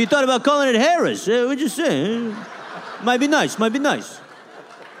 Have you thought about calling it Harris? What'd you say? Might be nice.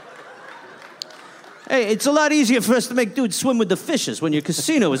 Hey, it's a lot easier for us to make dudes swim with the fishes when your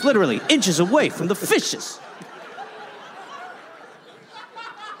casino is literally inches away from the fishes.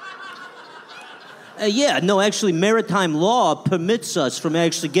 Actually, maritime law permits us from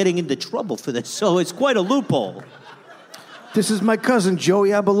actually getting into trouble for this, so it's quite a loophole. This is my cousin, Joey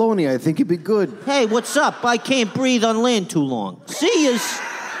Abalonia. I think he'd be good. Hey, what's up? I can't breathe on land too long. See yous.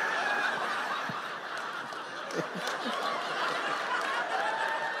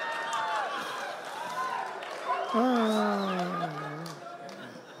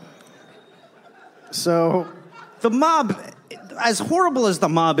 So, the mob, as horrible as the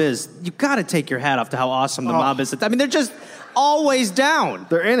mob is, you got to take your hat off to how awesome the mob is. I mean, they're just always down.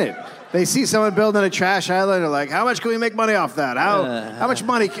 they're in it. They see someone building a trash island, they're like, how much can we make money off that? How much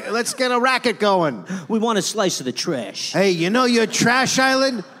money? Let's get a racket going. We want a slice of the trash. Hey, you know your trash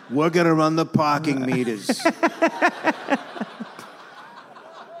island? We're going to run the parking meters.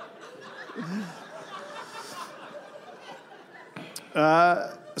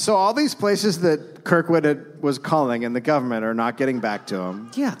 So all these places that Kirkwood was calling and the government are not getting back to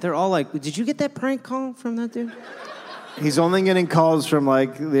him. Yeah, they're all like, did you get that prank call from that dude? He's only getting calls from,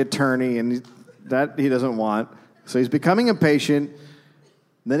 like, the attorney, and that he doesn't want. So he's becoming impatient.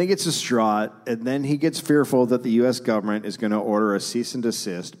 Then he gets distraught, and then he gets fearful that the U.S. government is going to order a cease and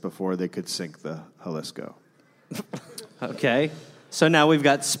desist before they could sink the Jalisco. Okay. So now we've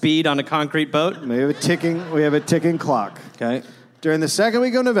got speed on a concrete boat? We have a ticking clock. Okay. During the second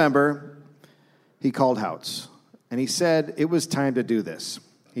week of November, he called Houts, and he said it was time to do this.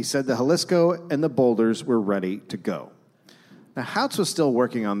 He said the Jalisco and the boulders were ready to go. Now, Houts was still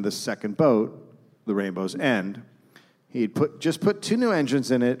working on this second boat, the Rainbow's End. He'd just put 2 new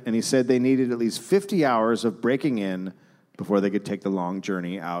engines in it, and he said they needed at least 50 hours of breaking in before they could take the long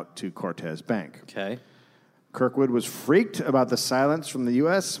journey out to Cortez Bank. Okay. Kirkwood was freaked about the silence from the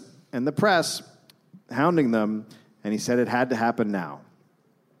U.S. and the press hounding them, and he said it had to happen now.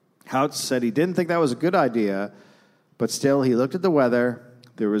 Houts said he didn't think that was a good idea, but still he looked at the weather.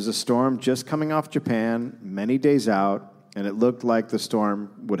 There was a storm just coming off Japan, many days out, and it looked like the storm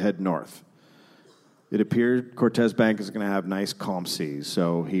would head north. It appeared Cortez Bank is going to have nice, calm seas,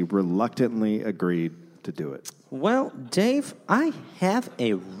 so he reluctantly agreed to do it. Well, Dave, I have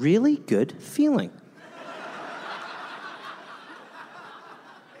a really good feeling.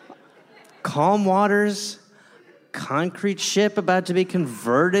 Calm waters, concrete ship about to be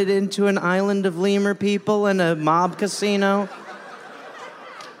converted into an island of lemur people and a mob casino.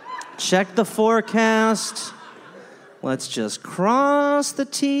 Check the forecast. Let's just cross the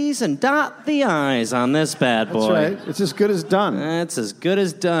T's and dot the I's on this bad boy. That's right. It's as good as done. That's as good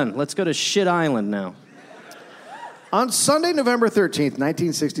as done. Let's go to Shit Island now. On Sunday, November 13th,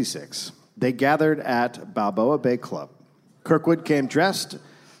 1966, they gathered at Balboa Bay Club. Kirkwood came dressed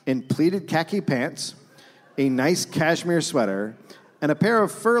in pleated khaki pants, a nice cashmere sweater, and a pair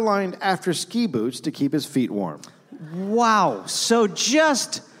of fur-lined after-ski boots to keep his feet warm. Wow. So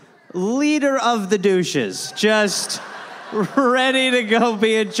just leader of the douches. Just ready to go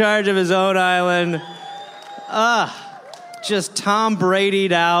be in charge of his own island. Just Tom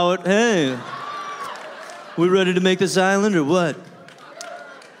Brady'd out. Hey, we ready to make this island or what?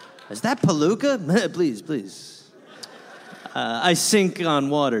 Is that Palooka? Please, please. I sink on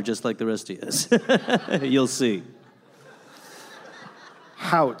water just like the rest of you. You'll see.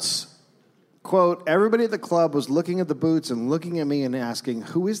 Houts. Quote, everybody at the club was looking at the boots and looking at me and asking,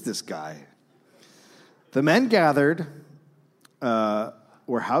 who is this guy? The men gathered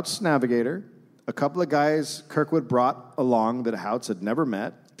were Houts' navigator, a couple of guys Kirkwood brought along that Houts had never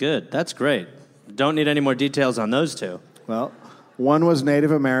met. Good, that's great. Don't need any more details on those two. Well, one was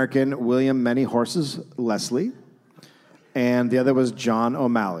Native American William Many Horses Leslie, and the other was John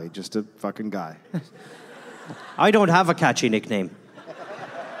O'Malley, just a fucking guy. I don't have a catchy nickname.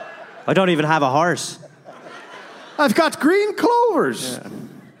 I don't even have a horse. I've got green clovers. Yeah.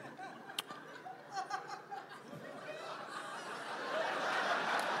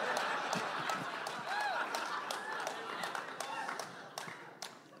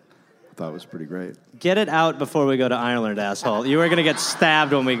 I thought it was pretty great. Get it out before we go to Ireland, asshole. You are going to get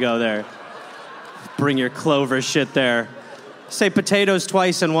stabbed when we go there. Bring your clover shit there. Say potatoes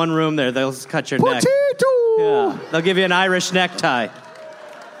twice in one room there. They'll cut your neck. Potato! Yeah. They'll give you an Irish necktie.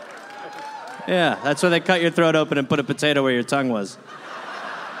 Yeah, that's where they cut your throat open and put a potato where your tongue was.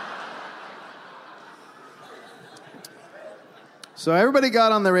 So everybody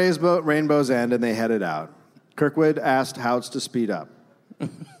got on the Rainbow's End and they headed out. Kirkwood asked Houts to speed up.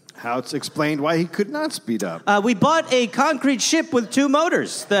 Houts explained why he could not speed up. We bought a concrete ship with two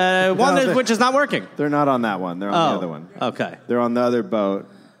motors, which is not working. They're not on that one. They're on the other one. Okay. They're on the other boat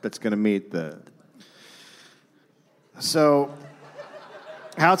that's going to meet the... So...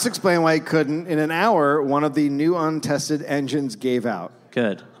 Houts explained why he couldn't. In an hour, one of the new untested engines gave out.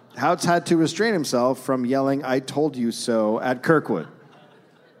 Good. Houts had to restrain himself from yelling, "I told you so," at Kirkwood.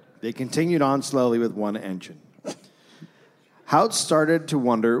 They continued on slowly with one engine. Houts started to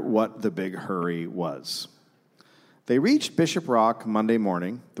wonder what the big hurry was. They reached Bishop Rock Monday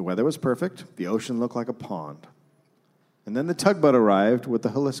morning. The weather was perfect. The ocean looked like a pond. And then the tugboat arrived with the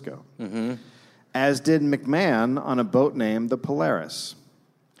Jalisco, as did McMahon on a boat named the Polaris.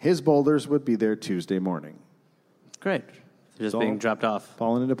 His boulders would be there Tuesday morning. Great. They're just being dropped off.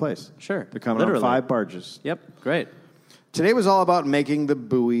 Falling into place. Sure. They're coming Literally. on 5 barges. Yep, great. Today was all about making the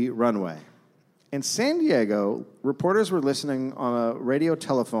buoy runway. In San Diego, reporters were listening on a radio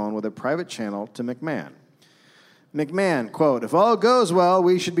telephone with a private channel to McMahon. McMahon, quote, "If all goes well,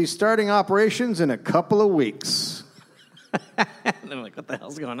 we should be starting operations in a couple of weeks." They're like, what the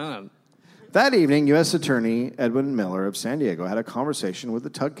hell's going on? That evening, U.S. Attorney Edwin Miller of San Diego had a conversation with the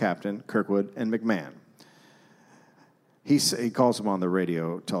tug captain, Kirkwood, and McMahon. He calls him on the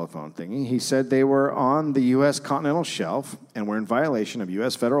radio telephone thingy. He said they were on the U.S. continental shelf and were in violation of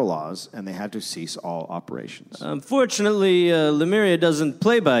U.S. federal laws, and they had to cease all operations. Unfortunately, Lemuria doesn't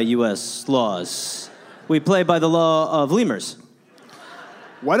play by U.S. laws. We play by the law of lemurs.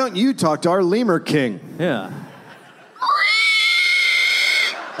 Why don't you talk to our lemur king? Yeah.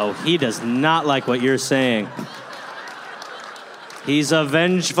 Oh, he does not like what you're saying. He's a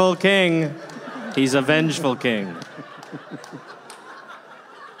vengeful king. He's a vengeful king.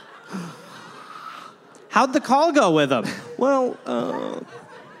 How'd the call go with him? Well,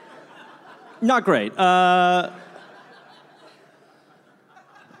 not great.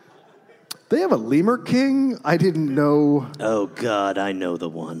 They have a lemur king? I didn't know. Oh, God, I know the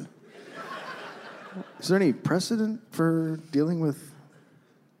one. Is there any precedent for dealing with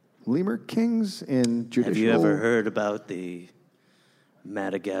lemur kings in judicial... Have you ever heard about the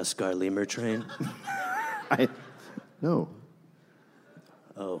Madagascar lemur train? No.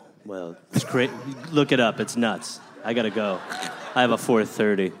 Oh, well, it's great. Look it up. It's nuts. I gotta go. I have a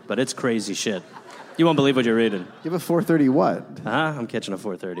 4:30, but it's crazy shit. You won't believe what you're reading. You have a 4:30 what? I'm catching a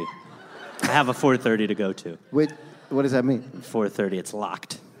 4:30. I have a 4:30 to go to. Wait, what does that mean? 4:30, it's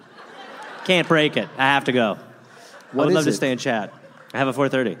locked. Can't break it. I have to go. I would love to stay and chat. I have a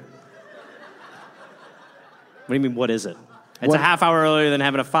 4:30. What do you mean, what is it? It's a half hour earlier than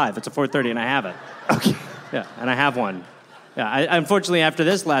having a 5. It's a 4:30, and I have it. Okay. Yeah, and I have one. Yeah, unfortunately, after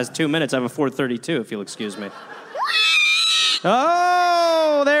this last 2 minutes, I have a 4:32, if you'll excuse me.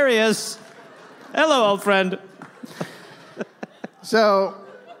 Oh, there he is. Hello, old friend. So,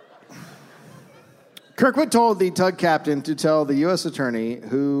 Kirkwood told the tug captain to tell the U.S. attorney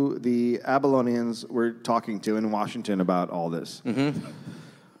who the Abalonians were talking to in Washington about all this. Mm-hmm.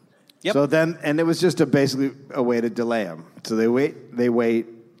 Yep. So then, and it was just basically a way to delay him. So they wait,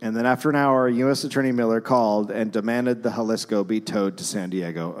 and then after an hour, U.S. Attorney Miller called and demanded the Jalisco be towed to San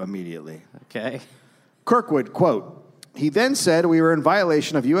Diego immediately. Okay. Kirkwood, quote, he then said we were in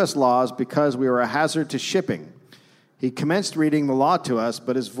violation of U.S. laws because we were a hazard to shipping. He commenced reading the law to us,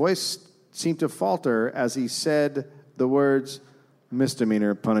 but his voice seemed to falter as he said the words,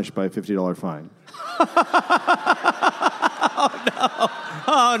 misdemeanor punished by $50 fine.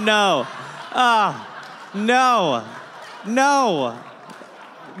 Oh, no. No. No.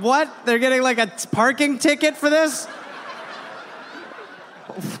 What? They're getting like a parking ticket for this?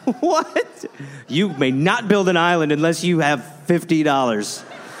 What? You may not build an island unless you have $50.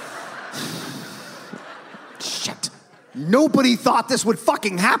 Shit. Nobody thought this would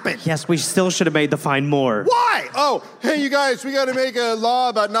fucking happen. Yes, we still should have made the fine more. Why? Oh, hey, you guys, we got to make a law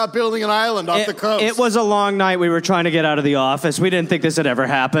about not building an island off the coast. It was a long night. We were trying to get out of the office. We didn't think this would ever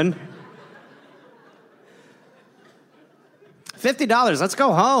happen. $50. Let's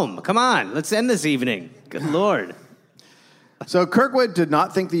go home. Come on. Let's end this evening. Good Lord. So Kirkwood did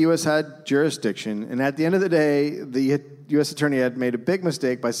not think the U.S. had jurisdiction, and at the end of the day, the U.S. attorney had made a big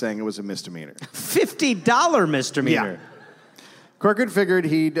mistake by saying it was a misdemeanor. $50 misdemeanor. Yeah. Kirkwood figured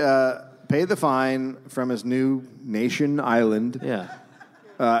he'd pay the fine from his new nation island. Yeah.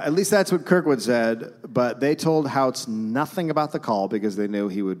 At least that's what Kirkwood said, but they told Houts nothing about the call because they knew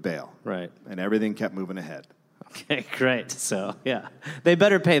he would bail. Right. And everything kept moving ahead. Okay, great. So, yeah. They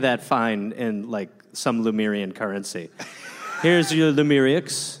better pay that fine in, like, some Lemurian currency. Here's your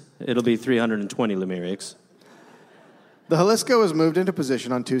Lemurics. It'll be 320 Lemurics. The Jalisco was moved into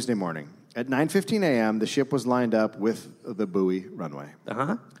position on Tuesday morning. At 9:15 a.m., the ship was lined up with the buoy runway.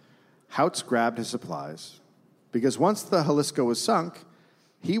 Uh-huh. Houts grabbed his supplies because once the Jalisco was sunk,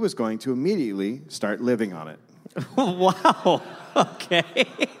 he was going to immediately start living on it. Wow. Okay.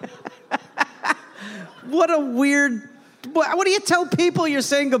 What a weird... What do you tell people you're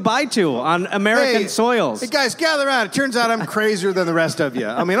saying goodbye to on American soils? Hey, guys, gather around. It turns out I'm crazier than the rest of you.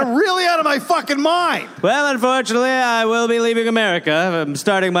 I mean, I'm really out of my fucking mind. Well, unfortunately, I will be leaving America. I'm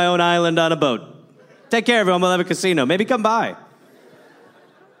starting my own island on a boat. Take care, everyone. We'll have a casino. Maybe come by.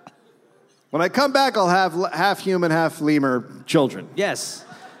 When I come back, I'll have half human, half lemur children. Yes.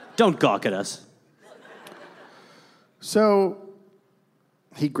 Don't gawk at us. So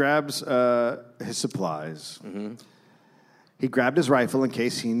he grabs his supplies. Mm-hmm. He grabbed his rifle in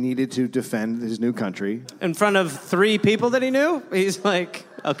case he needed to defend his new country. In front of 3 people that he knew? He's like,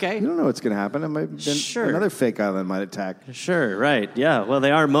 okay. You don't know what's going to happen. It might, Sure. Another fake island might attack. Sure, right. Yeah, well,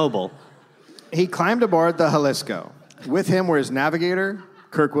 they are mobile. He climbed aboard the Jalisco. With him were his navigator,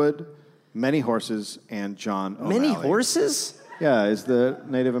 Kirkwood, many horses, and John O'Malley. Many horses? Yeah, is the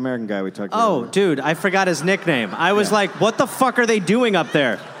Native American guy we talked about. Oh, dude, I forgot his nickname. I was like, what the fuck are they doing up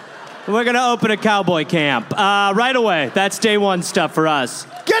there? We're going to open a cowboy camp. Right away. That's day one stuff for us.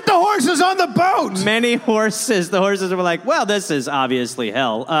 Get the horses on the boat! Many horses. The horses were like, well, this is obviously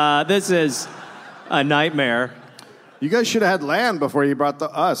hell. This is a nightmare. You guys should have had land before you brought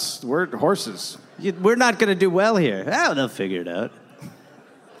us. We're horses. We're not going to do well here. Oh, they'll figure it out.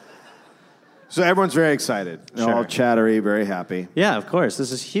 So everyone's very excited. They're Sure. all chattery, very happy. Yeah, of course.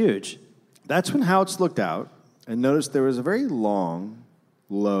 This is huge. That's when Houts looked out and noticed there was a very long,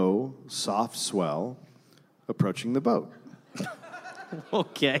 low, soft swell approaching the boat.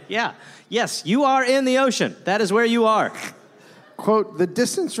 Okay, yeah. Yes, you are in the ocean. That is where you are. Quote, the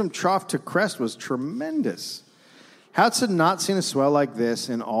distance from trough to crest was tremendous. Houts had not seen a swell like this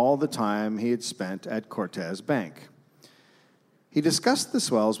in all the time he had spent at Cortez Bank. He discussed the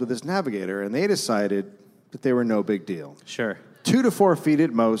swells with his navigator, and they decided that they were no big deal. Sure. 2 to 4 feet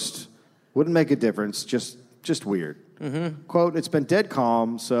at most, Wouldn't make a difference, just weird. Mm-hmm. Quote, it's been dead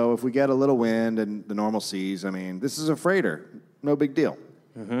calm, so if we get a little wind and the normal seas, this is a freighter. No big deal.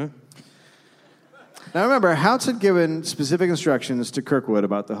 Mm-hmm. Now remember, Houts had given specific instructions to Kirkwood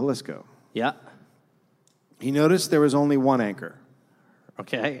about the Jalisco. Yeah. He noticed there was only one anchor.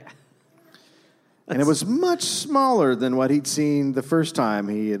 Okay. And it was much smaller than what he'd seen the first time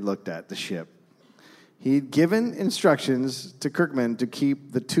he had looked at the ship. He'd given instructions to Kirkman to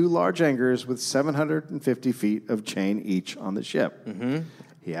keep the two large anchors with 750 feet of chain each on the ship. Mm-hmm.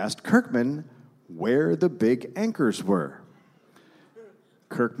 He asked Kirkman where the big anchors were.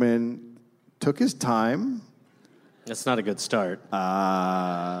 Kirkman took his time. That's not a good start.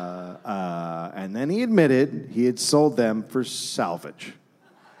 And then he admitted he had sold them for salvage.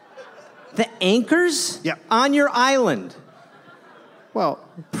 The anchors? Yeah. On your island? Well,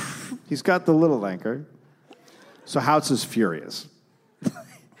 he's got the little anchor. So Houts is furious.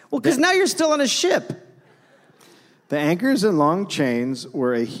 Well, because now you're still on a ship. The anchors and long chains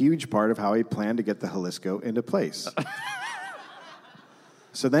were a huge part of how he planned to get the Jalisco into place.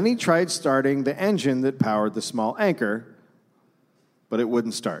 So then he tried starting the engine that powered the small anchor, but it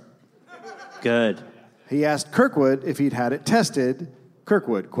wouldn't start. Good. He asked Kirkwood if he'd had it tested.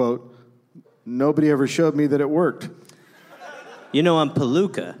 Kirkwood, quote, nobody ever showed me that it worked. You know, on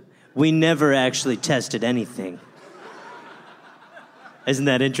Palooka, we never actually tested anything. Isn't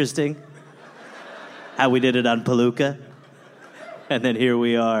that interesting? How we did it on Palooka? And then here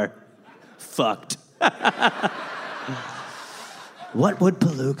we are, fucked. What would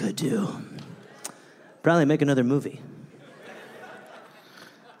Palooka do? Probably make another movie.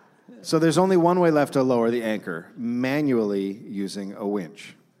 So there's only one way left to lower the anchor, manually using a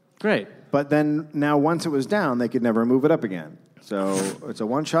winch. Great. But then now once it was down, they could never move it up again. So it's a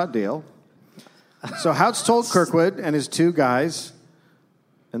one-shot deal. So Houts told Kirkwood and his two guys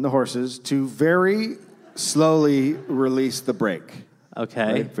and the horses to very slowly release the brake.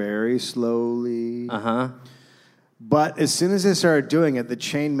 Okay. Right? Very slowly. Uh-huh. But as soon as they started doing it, the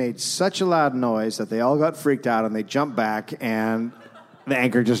chain made such a loud noise that they all got freaked out and they jumped back and the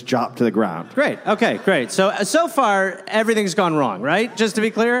anchor just dropped to the ground. Great. Okay, great. So far, everything's gone wrong, right? Just to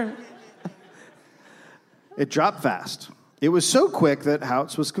be clear? It dropped fast. It was so quick that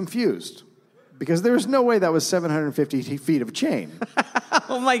Houts was confused because there was no way that was 750 feet of chain.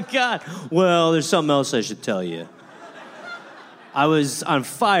 Oh, my God. Well, there's something else I should tell you. I was on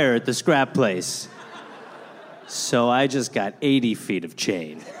fire at the scrap place. So I just got 80 feet of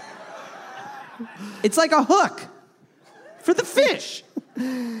chain. It's like a hook for the fish.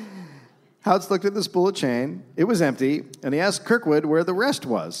 Houts looked at the spool of chain. It was empty, and he asked Kirkwood where the rest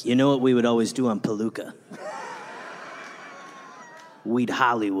was. You know what we would always do on Palooka? We'd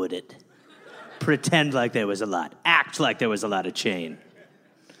Hollywood it. Pretend like there was a lot. Act like there was a lot of chain.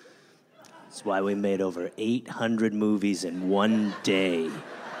 That's why we made over 800 movies in one day.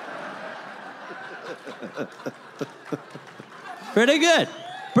 Pretty good.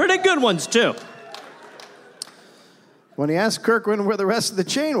 Pretty good ones, too. When he asked Kirkwood where the rest of the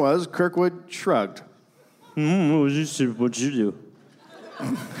chain was, Kirkwood shrugged. What'd you do? What's your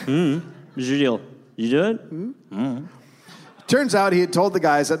deal? You do it? Turns out he had told the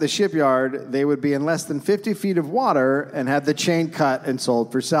guys at the shipyard they would be in less than 50 feet of water and had the chain cut and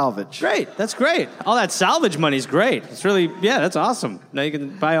sold for salvage. Great. That's great. All that salvage money's great. It's really, that's awesome. Now you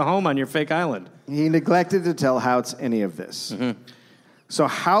can buy a home on your fake island. He neglected to tell Houts any of this. Mm-hmm. So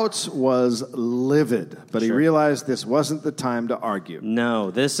Houts was livid, but he realized this wasn't the time to argue.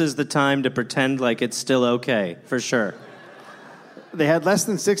 No, this is the time to pretend like it's still okay, for sure. They had less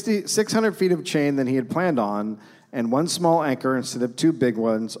than 600 feet of chain than he had planned on, and one small anchor instead of two big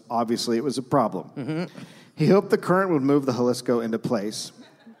ones. Obviously, it was a problem. Mm-hmm. He hoped the current would move the Jalisco into place.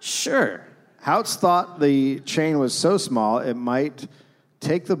 Sure. Houts thought the chain was so small it might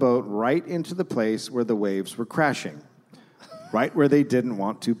take the boat right into the place where the waves were crashing, right where they didn't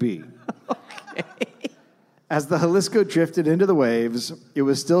want to be. Okay. As the Jalisco drifted into the waves, it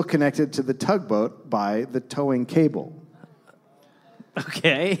was still connected to the tugboat by the towing cable.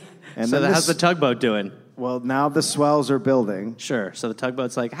 Okay. And so how's the tugboat doing? Well, now the swells are building. Sure. So the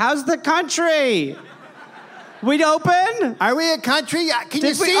tugboat's like, how's the country? We'd open? Are we a country? Can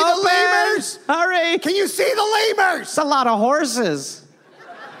you see the lemurs? Hurry. Can you see the lemurs? It's a lot of horses.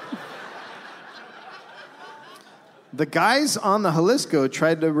 The guys on the Jalisco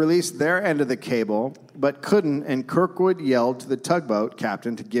tried to release their end of the cable, but couldn't, and Kirkwood yelled to the tugboat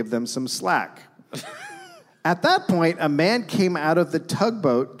captain to give them some slack. At that point, a man came out of the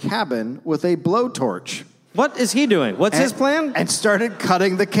tugboat cabin with a blowtorch. What is he doing? What's his plan? And started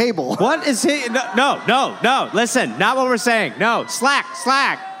cutting the cable. What is he? No. Listen, not what we're saying. No, slack.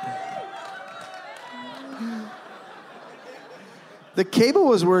 The cable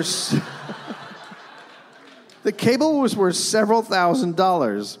was worth several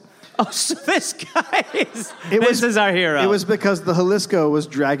 $1,000s. Oh, so this guy is... This is our hero. It was because the Jalisco was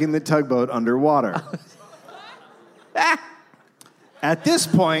dragging the tugboat underwater. At this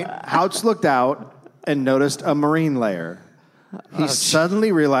point, Houts looked out and noticed a marine layer. He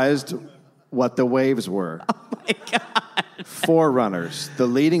suddenly realized what the waves were. Oh, my God. Forerunners, the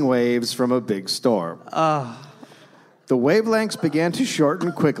leading waves from a big storm. The wavelengths began to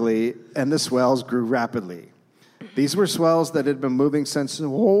shorten quickly, and the swells grew rapidly. These were swells that had been moving since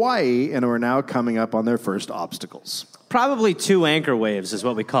Hawaii and were now coming up on their first obstacles. Probably 2 anchor waves is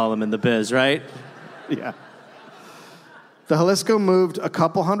what we call them in the biz, right? Yeah. The Jalisco moved a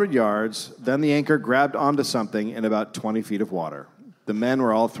couple hundred yards, then the anchor grabbed onto something in about 20 feet of water. The men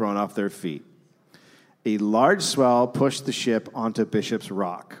were all thrown off their feet. A large swell pushed the ship onto Bishop's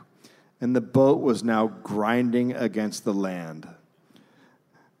Rock, and the boat was now grinding against the land.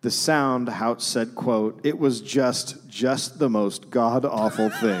 The sound, Houts said, quote, "It was just the most god-awful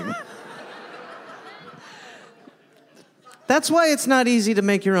thing." That's why it's not easy to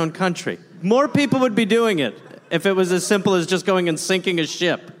make your own country. More people would be doing it if it was as simple as just going and sinking a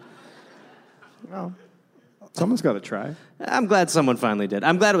ship. Well, someone's got to try. I'm glad someone finally did.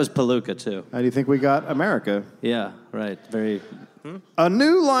 I'm glad it was Palooka, too. How do you think we got America? Yeah, right. Very A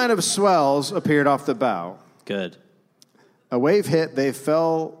new line of swells appeared off the bow. good. A wave hit, they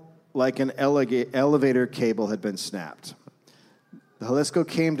fell like an elevator cable had been snapped. The Jalisco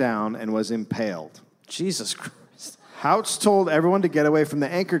came down and was impaled. Jesus Christ. Houts told everyone to get away from the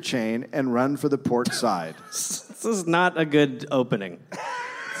anchor chain and run for the port side. This is not a good opening.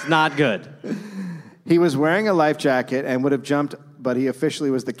 It's not good. He was wearing a life jacket and would have jumped, but he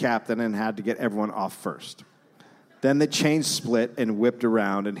officially was the captain and had to get everyone off first. Then the chain split and whipped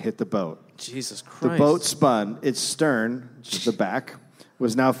around and hit the boat. Jesus Christ. The boat spun. Its stern, the back,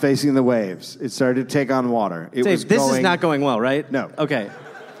 was now facing the waves. It started to take on water. Dave, this is not going well, right? No. Okay.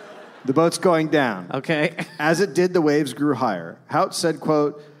 The boat's going down. Okay. As it did, the waves grew higher. Houts said,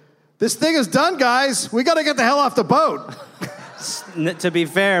 quote, "This thing is done, guys. We got to get the hell off the boat." To be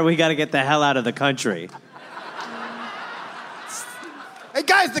fair, we got to get the hell out of the country. Hey,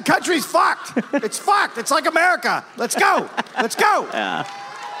 guys, the country's fucked. It's fucked. It's like America. Let's go. Let's go. Yeah.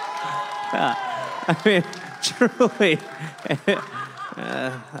 I mean, truly,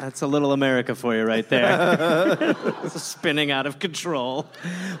 that's a little America for you right there. Spinning out of control.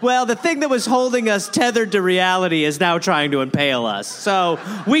 Well, the thing that was holding us tethered to reality is now trying to impale us. So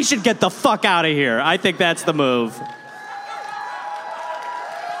we should get the fuck out of here. I think that's the move.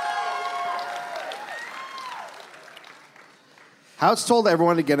 Houts told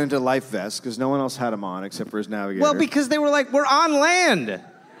everyone to get into life vests because no one else had them on except for his navigator. Well, because they were like, we're on land.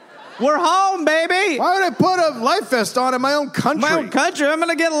 We're home, baby. Why would I put a life vest on in my own country? My own country, I'm going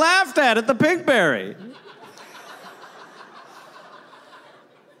to get laughed at the Pinkberry.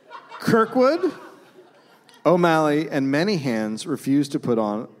 Kirkwood, O'Malley, and many hands refused to put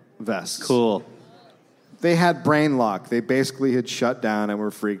on vests. Cool. They had brain lock. They basically had shut down and were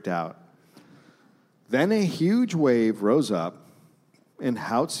freaked out. Then a huge wave rose up, and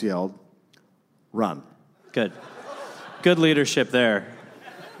Houts yelled, "Run." Good. Good leadership there.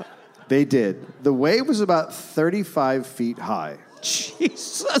 They did. The wave was about 35 feet high.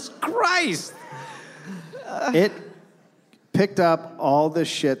 Jesus Christ. It picked up all the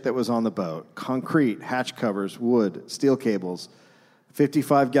shit that was on the boat. Concrete, hatch covers, wood, steel cables,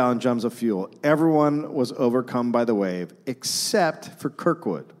 55-gallon drums of fuel. Everyone was overcome by the wave, except for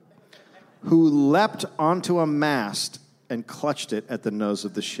Kirkwood, who leapt onto a mast and clutched it at the nose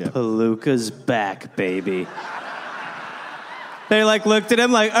of the ship. Palooka's back, baby. They looked at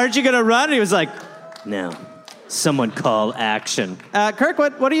him like, aren't you going to run? And he was like, no. Someone call action.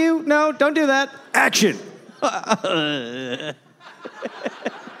 Kirkwood, what do you? No, don't do that. Action!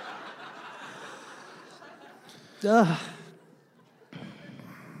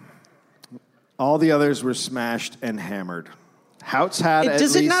 All the others were smashed and hammered. Houts had at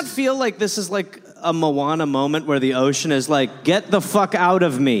Does least... it not feel like this is like a Moana moment where the ocean is like, get the fuck out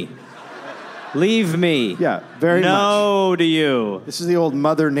of me. Leave me. Yeah, very much. No to you. This is the old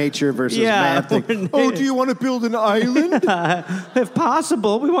Mother Nature versus man thing. Oh, do you want to build an island? If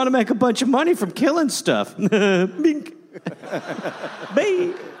possible, we want to make a bunch of money from killing stuff. Bink.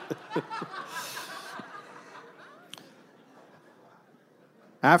 Bing.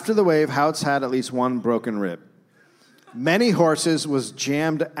 After the wave, Houts had at least one broken rib. Many horses was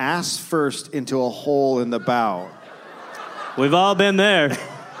jammed ass first into a hole in the bow. We've all been there.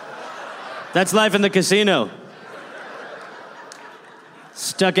 That's life in the casino.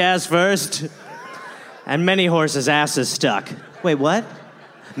 Stuck ass first, and many horses' asses stuck. Wait, what?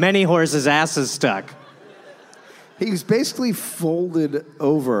 Many horses' asses stuck. He was basically folded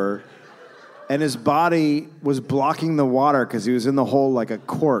over, and his body was blocking the water because he was in the hole like a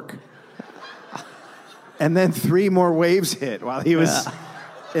cork. And then 3 more waves hit while he was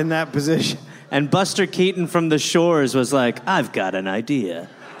in that position. And Buster Keaton from the shores was like, I've got an idea.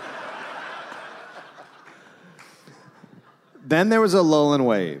 Then there was a lull in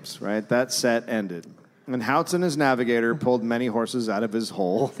waves, right? That set ended. And Houts and his navigator pulled many horses out of his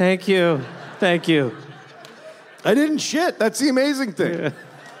hole. Thank you. Thank you. I didn't shit. That's the amazing thing.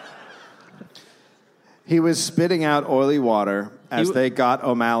 He was spitting out oily water as they got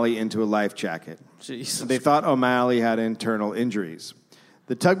O'Malley into a life jacket. Jesus. They thought O'Malley had internal injuries.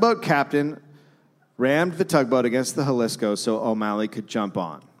 The tugboat captain rammed the tugboat against the Jalisco so O'Malley could jump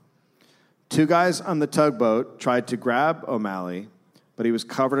on. 2 guys on the tugboat tried to grab O'Malley, but he was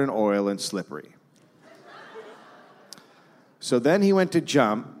covered in oil and slippery. So then he went to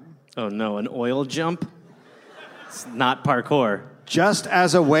jump. Oh no, an oil jump? It's not parkour. Just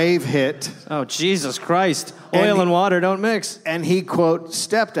as a wave hit. Oh, Jesus Christ. Oil and water don't mix. And he, quote,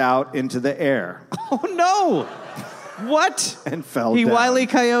 stepped out into the air. Oh no! What? And fell He down. Wile E.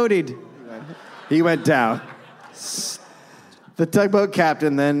 Coyote'd. He went down. The tugboat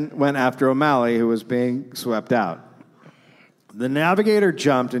captain then went after O'Malley, who was being swept out. The navigator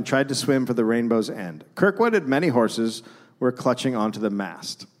jumped and tried to swim for the rainbow's end. Kirkwood and many horses were clutching onto the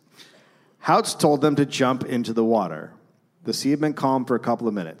mast. Houts told them to jump into the water. The sea had been calm for a couple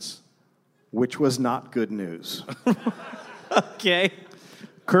of minutes, which was not good news. Okay.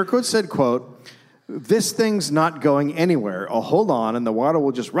 Kirkwood said, quote, "This thing's not going anywhere. I'll hold on and the water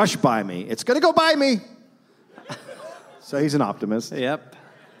will just rush by me. It's going to go by me." So he's an optimist. Yep.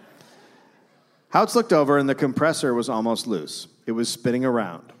 Houts looked over and the compressor was almost loose. It was spinning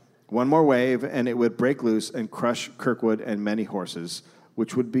around. 1 more wave and it would break loose and crush Kirkwood and many horses,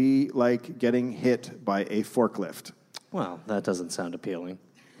 which would be like getting hit by a forklift. Well, that doesn't sound appealing.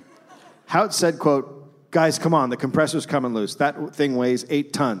 Houts said, quote, "Guys, come on, the compressor's coming loose. That thing weighs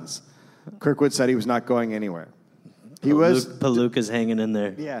 8 tons. Kirkwood said he was not going anywhere. Palooka's hanging in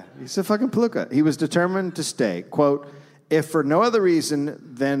there. Yeah, he's a fucking palooka. He was determined to stay. Quote, "If for no other reason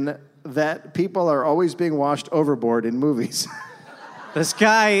than that people are always being washed overboard in movies."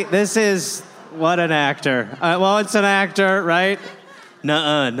 What an actor. Well, it's an actor, right?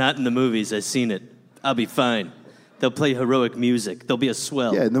 Nuh-uh, not in the movies. I've seen it. I'll be fine. They'll play heroic music. There'll be a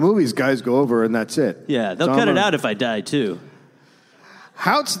swell. Yeah, in the movies, guys go over and that's it. Yeah, they'll cut it out if I die, too.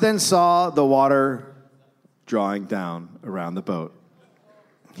 Houts then saw the water drawing down around the boat.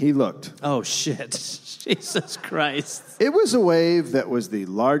 He looked. Oh, shit. Jesus Christ. It was a wave that was the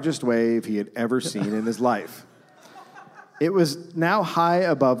largest wave he had ever seen in his life. It was now high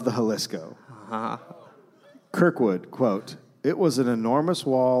above the Jalisco. Kirkwood, quote, "It was an enormous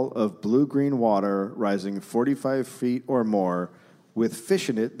wall of blue-green water rising 45 feet or more with fish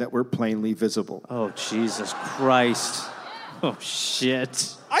in it that were plainly visible." Oh, Jesus Christ. Oh,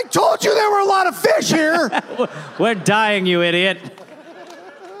 shit. I told you there were a lot of fish here! We're dying, you idiot.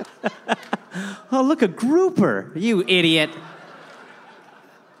 Oh, look, a grouper. You idiot.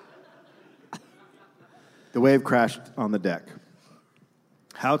 The wave crashed on the deck.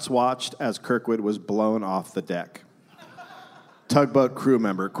 Houts watched as Kirkwood was blown off the deck. Tugboat crew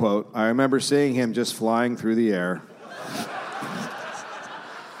member, quote, "I remember seeing him just flying through the air."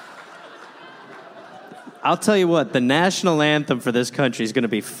 I'll tell you what, the national anthem for this country is going to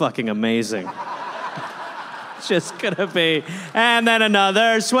be fucking amazing. It's just going to be, and then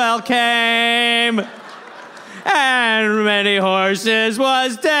another swell came, and many horses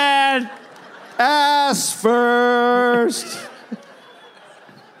was dead. Ass first.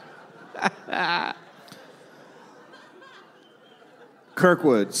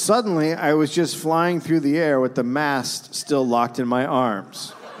 Kirkwood, "Suddenly I was just flying through the air with the mast still locked in my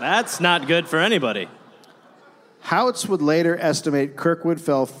arms." That's not good for anybody. Houts would later estimate Kirkwood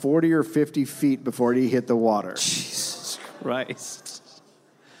fell 40 or 50 feet before he hit the water. Jesus Christ.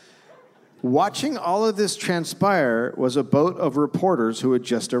 Watching all of this transpire was a boat of reporters who had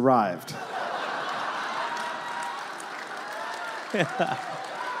just arrived.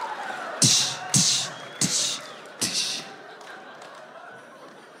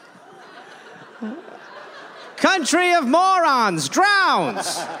 Country of morons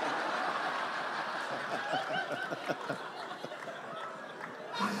drowns.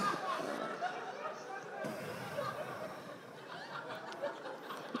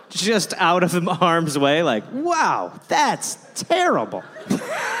 Just out of harm's way, like, wow, that's terrible.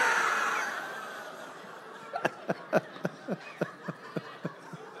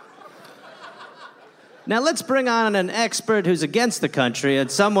 Now let's bring on an expert who's against the country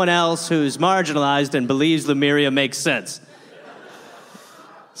and someone else who's marginalized and believes Lemuria makes sense.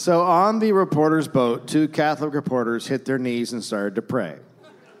 So on the reporter's boat, 2 Catholic reporters hit their knees and started to pray.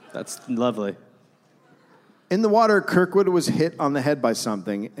 That's lovely. In the water, Kirkwood was hit on the head by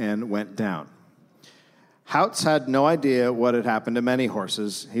something and went down. Houts had no idea what had happened to many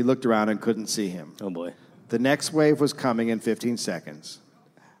horses. He looked around and couldn't see him. Oh, boy. The next wave was coming in 15 seconds.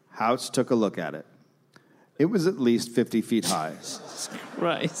 Houts took a look at it. It was at least 50 feet high.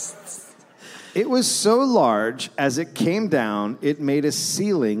 Christ. It was so large, as it came down, it made a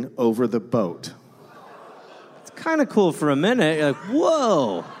ceiling over the boat. It's kind of cool for a minute. You're like,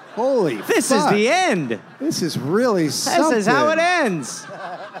 whoa. Holy This fuck. is the end. This is really something. This is how it ends.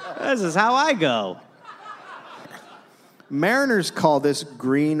 This is how I go. Mariners call this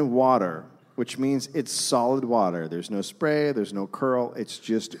green water, which means it's solid water. There's no spray, there's no curl. It's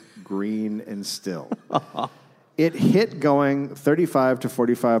just green and still. It hit going 35 to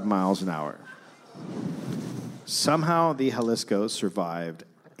 45 miles an hour. Somehow the Jalisco survived,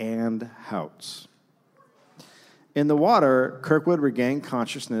 and Houts. In the water, Kirkwood regained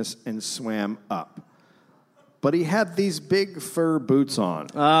consciousness and swam up. But he had these big fur boots on.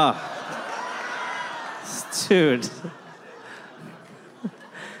 Dude.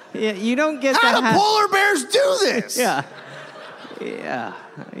 Yeah, you don't get How to do polar bears do this? Yeah. Yeah.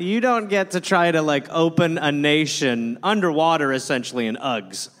 You don't get to try to, like, open a nation underwater, essentially, in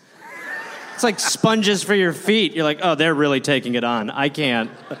Uggs. It's like sponges for your feet. You're like, oh, they're really taking it on. I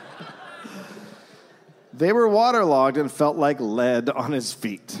can't. They were waterlogged and felt like lead on his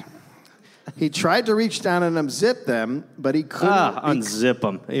feet. He tried to reach down and unzip them, but he couldn't. Unzip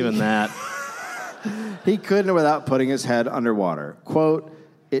them. Even that. He couldn't without putting his head underwater. Quote,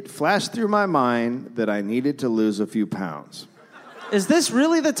 "It flashed through my mind that I needed to lose a few pounds." Is this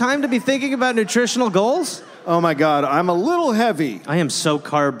really the time to be thinking about nutritional goals? Oh my God, I'm a little heavy. I am so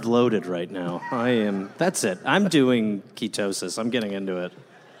carb loaded right now. That's it. I'm doing ketosis. I'm getting into it.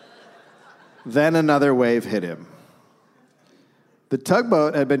 Then another wave hit him. The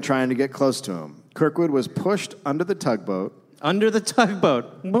tugboat had been trying to get close to him. Kirkwood was pushed under the tugboat. Under the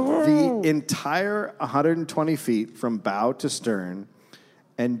tugboat. The entire 120 feet from bow to stern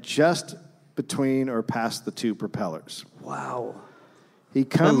and just between or past the 2 propellers. Wow. He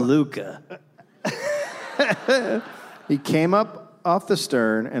Beluga. He came up off the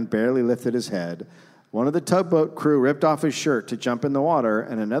stern and barely lifted his head. One of the tugboat crew ripped off his shirt to jump in the water,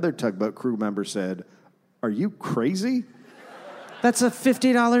 and another tugboat crew member said, "Are you crazy?" That's a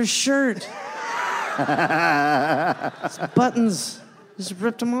 $50 shirt. His buttons. Just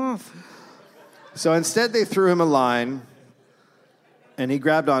ripped them off. So instead they threw him a line, and he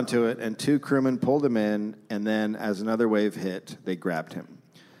grabbed onto it, and 2 crewmen pulled him in, and then as another wave hit, they grabbed him.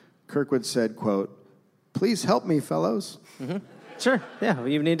 Kirkwood said, quote, "Please help me, fellows." Mm-hmm. Sure. Yeah, well,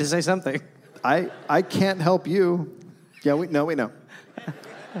 you need to say something. I can't help you. Yeah, we know.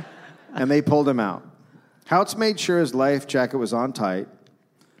 And they pulled him out. Houts made sure his life jacket was on tight,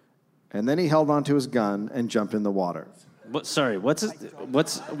 and then he held onto his gun and jumped in the water. What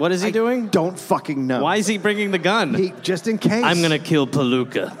is he doing? Don't fucking know. Why is he bringing the gun? Just in case. I'm gonna kill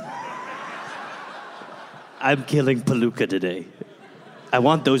Palooka. I'm killing Palooka today. I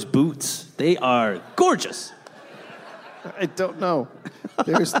want those boots. They are gorgeous. I don't know.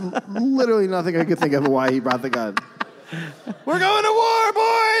 There's literally nothing I could think of why he brought the gun. We're going to war,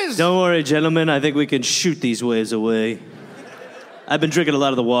 boys! Don't worry, gentlemen. I think we can shoot these waves away. I've been drinking a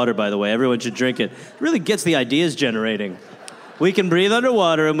lot of the water, by the way. Everyone should drink it. It really gets the ideas generating. We can breathe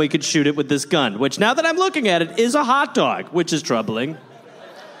underwater, and we could shoot it with this gun, which, now that I'm looking at it, is a hot dog, which is troubling.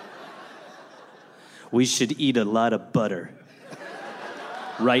 We should eat a lot of butter.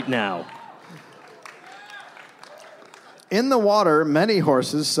 Right now. In the water, many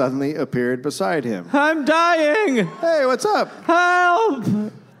horses suddenly appeared beside him. I'm dying! Hey, what's up? Help!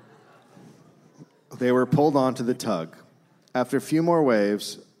 They were pulled onto the tug. After a few more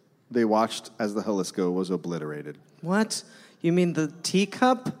waves, they watched as the Jalisco was obliterated. What? You mean the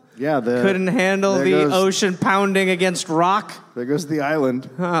teacup? Yeah, couldn't handle the ocean pounding against rock? There goes the island.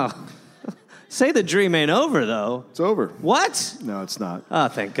 Oh. Say the dream ain't over, though. It's over. What? No, it's not. Oh,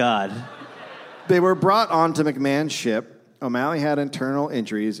 thank God. They were brought onto McMahon's ship. O'Malley had internal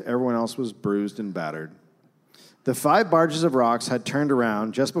injuries. Everyone else was bruised and battered. The 5 barges of rocks had turned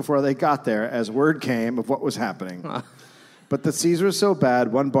around just before they got there as word came of what was happening. But the seas were so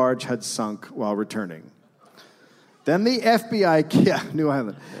bad, one barge had sunk while returning. Then the FBI... Yeah, New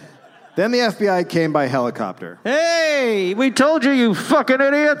Island. Then the FBI came by helicopter. Hey, we told you, you fucking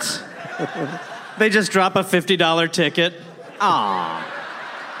idiots. They just drop a $50 ticket. Aw.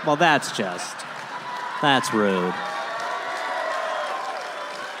 Well, that's just... That's rude.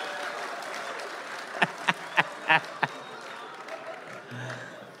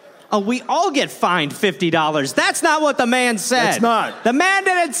 Oh, we all get fined $50. That's not what the man said. It's not. The man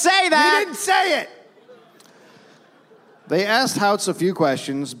didn't say that. He didn't say it. They asked Houts a few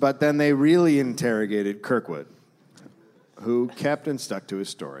questions, but then they really interrogated Kirkwood, who kept and stuck to his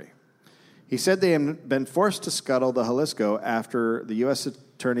story. He said they had been forced to scuttle the Jalisco after the U.S.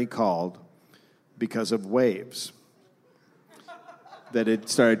 attorney called because of waves that had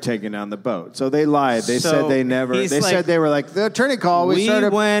started taking down the boat. So they lied. They said they never. They said they were like, the attorney called. We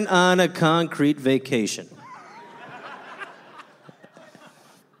went on a concrete vacation.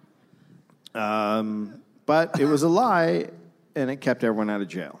 But it was a lie, and it kept everyone out of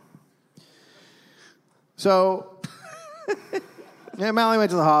jail. So, yeah, Malley went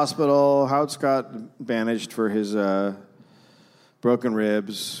to the hospital. Houts got bandaged for his broken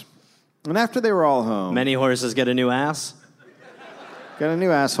ribs. And after they were all home... Many horses get a new ass? Got a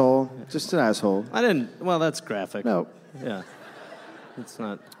new asshole. Just an asshole. I didn't... Well, that's graphic. No. Yeah. It's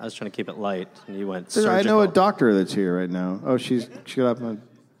not... I was trying to keep it light, and you went surgical. I know a doctor that's here right now. Oh, she got up on...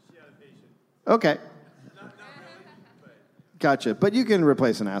 Okay. Gotcha. But you can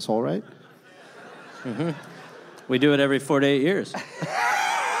replace an asshole, right? Mm-hmm. We do it every 4 to 8 years.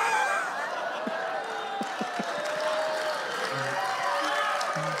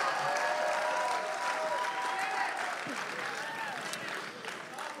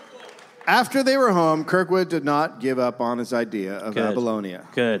 After they were home, Kirkwood did not give up on his idea of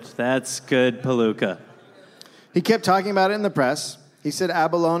Abalonia. Good. That's good, Palooka. He kept talking about it in the press. He said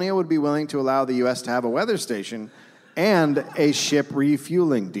Abalonia would be willing to allow the U.S. to have a weather station and a ship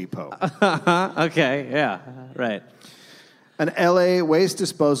refueling depot. Okay, yeah, right. An L.A. waste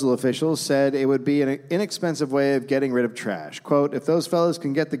disposal official said it would be an inexpensive way of getting rid of trash. Quote, if those fellas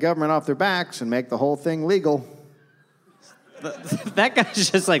can get the government off their backs and make the whole thing legal... That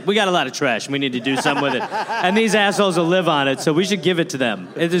guy's just like, we got a lot of trash. We need to do something with it. And these assholes will live on it, so we should give it to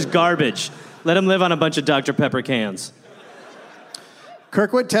them. It is garbage. Let them live on a bunch of Dr. Pepper cans.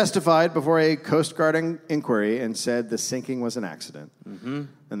 Kirkwood testified before a Coast Guard inquiry and said the sinking was an accident. Mm-hmm.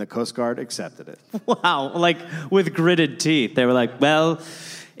 And the Coast Guard accepted it. Wow, like with gritted teeth. They were like, well,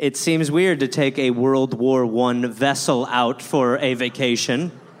 it seems weird to take a World War I vessel out for a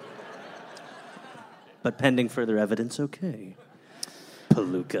vacation. But pending further evidence, okay.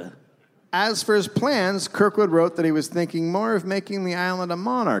 Palooka. As for his plans, Kirkwood wrote that he was thinking more of making the island a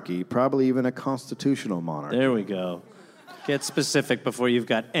monarchy, probably even a constitutional monarchy. There we go. Get specific before you've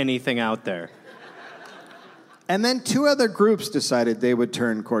got anything out there. And then two other groups decided they would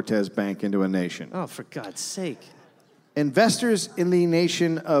turn Cortez Bank into a nation. Oh, for God's sake. Investors in the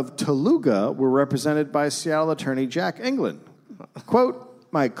nation of Toluga were represented by Seattle attorney Jack England. Quote,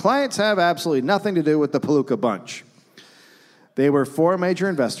 my clients have absolutely nothing to do with the Palooka Bunch. They were four major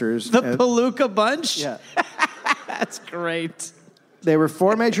investors. The Palooka Bunch? Yeah. That's great. They were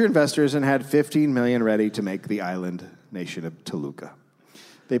four major investors and had $15 million ready to make the island nation of Toluca.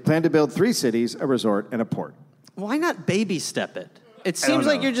 They planned to build 3 cities, a resort, and a port. Why not baby step it? It seems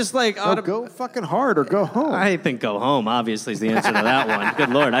like you're just like... Go fucking hard or go home. I think go home, obviously, is the answer to that one. Good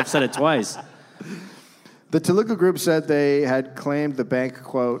Lord, I've said it twice. The Toluca group said they had claimed the bank,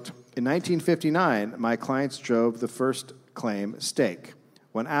 quote, in 1959, my clients drove the first claim stake.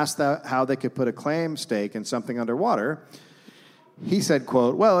 When asked how they could put a claim stake in something underwater, he said,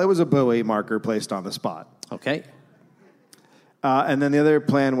 quote, well, it was a buoy marker placed on the spot. Okay. And then the other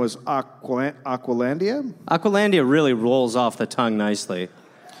plan was Aqualandia. Aqualandia really rolls off the tongue nicely.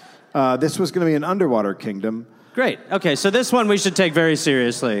 This was going to be an underwater kingdom. Great. Okay, so this one we should take very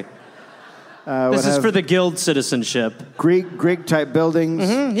seriously. This is for the guild citizenship. Greek-type buildings.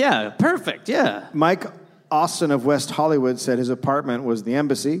 Mm-hmm, yeah, perfect, yeah. Mike Austin of West Hollywood said his apartment was the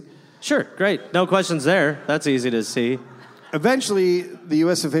embassy. Sure, great. No questions there. That's easy to see. Eventually, the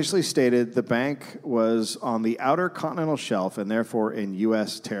U.S. officially stated the bank was on the outer continental shelf and therefore in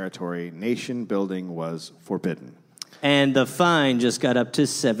U.S. territory. Nation building was forbidden. And the fine just got up to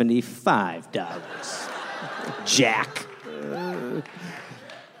 $75. Jack.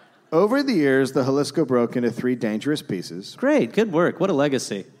 Over the years, the Jalisco broke into 3 dangerous pieces. Great, good work. What a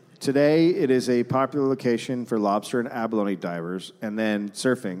legacy. Today, it is a popular location for lobster and abalone divers, and then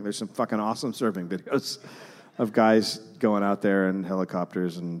surfing. There's some fucking awesome surfing videos of guys going out there in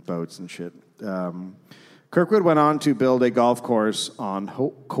helicopters and boats and shit. Kirkwood went on to build a golf course on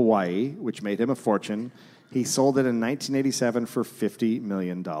Kauai, which made him a fortune. He sold it in 1987 for $50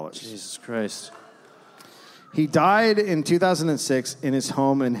 million. Jesus Christ. He died in 2006 in his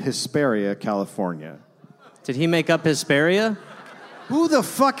home in Hesperia, California. Did he make up Hesperia? Who the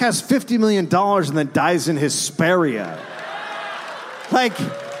fuck has $50 million and then dies in Hesperia? Like,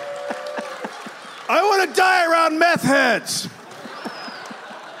 I want to die around meth heads.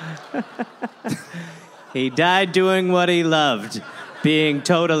 He died doing what he loved, being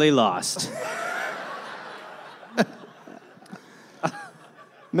totally lost.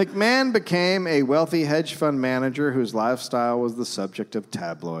 McMahon became a wealthy hedge fund manager whose lifestyle was the subject of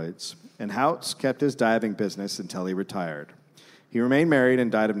tabloids, and Houts kept his diving business until he retired. He remained married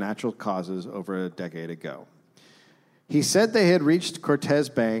and died of natural causes over a decade ago. He said they had reached Cortez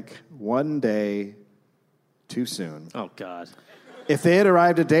Bank one day too soon. Oh, God. If they had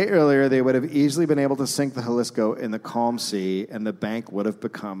arrived a day earlier, they would have easily been able to sink the Jalisco in the calm sea, and the bank would have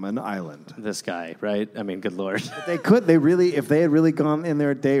become an island. This guy, right? I mean, good Lord. If they had really gone in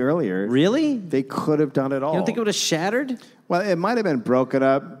there a day earlier. Really? They could have done it all. You don't think it would have shattered? Well, it might have been broken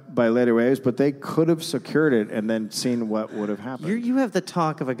up by later waves, but they could have secured it and then seen what would have happened. You have the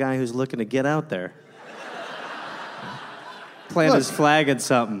talk of a guy who's looking to get out there. Plant his flag in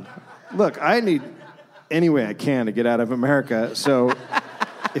something. Look, I need any way I can to get out of America, so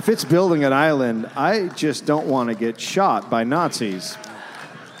if it's building an island, I just don't want to get shot by Nazis.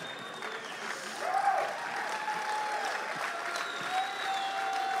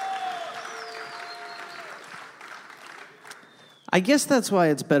 I guess that's why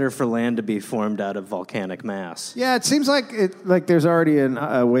it's better for land to be formed out of volcanic mass. Yeah, it seems like there's already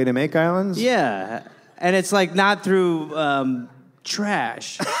a way to make islands. Yeah, and it's like not through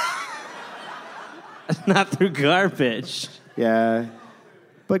trash. Not through garbage. Yeah.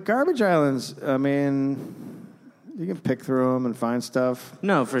 But garbage islands, I mean, you can pick through them and find stuff.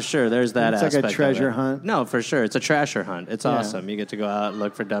 No, for sure. There's that It's aspect like a of treasure it. hunt. No, for sure. It's a trasher hunt. It's Yeah. awesome. You get to go out and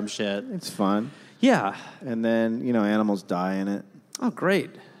look for dumb shit. It's fun. Yeah. And then, animals die in it. Oh, great.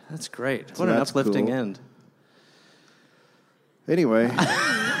 That's great. So What an that's uplifting cool. end. Anyway.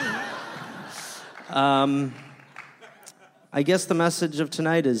 I guess the message of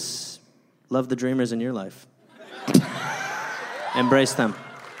tonight is love the dreamers in your life. Embrace them.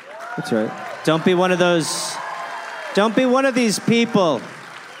 That's right. Don't be one of these people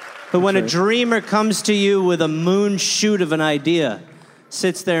who, when a dreamer comes to you with a moon shoot of an idea,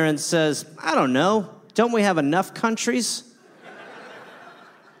 sits there and says, I don't know, don't we have enough countries?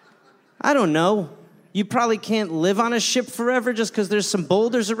 I don't know. You probably can't live on a ship forever just because there's some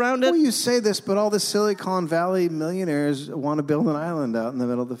boulders around it. Well, you say this, but all the Silicon Valley millionaires want to build an island out in the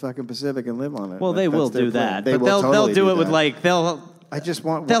middle of the fucking Pacific and live on it. Well, they That's will their do plan. that. They But will they'll totally do it with that.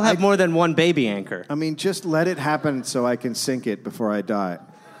 they'll have more than one baby anchor. I mean, just let it happen so I can sink it before I die.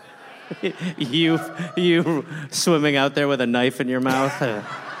 You swimming out there with a knife in your mouth.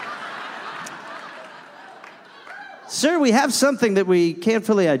 Sir, we have something that we can't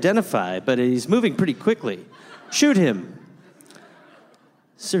fully identify, but he's moving pretty quickly. Shoot him.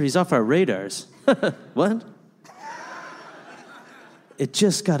 Sir, he's off our radars. What? It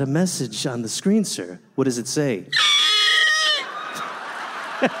just got a message on the screen, sir. What does it say?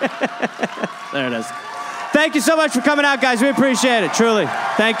 There it is. Thank you so much for coming out, guys. We appreciate it, truly.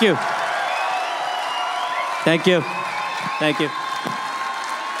 Thank you. Thank you. Thank you.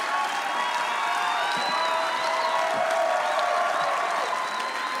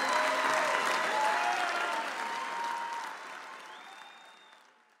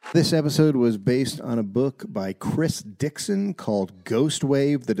 This episode was based on a book by Chris Dixon called Ghost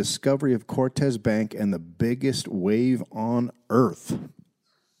Wave, The Discovery of Cortez Bank and the Biggest Wave on Earth.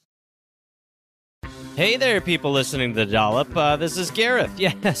 Hey there, people listening to The Dollop. This is Gareth.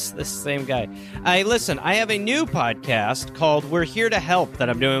 Yes, this same guy. Listen, I have a new podcast called We're Here to Help that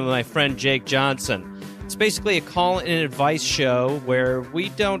I'm doing with my friend Jake Johnson. It's basically a call and advice show where we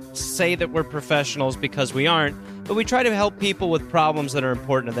don't say that we're professionals because we aren't, but we try to help people with problems that are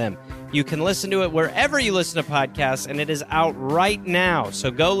important to them. You can listen to it wherever you listen to podcasts, and it is out right now.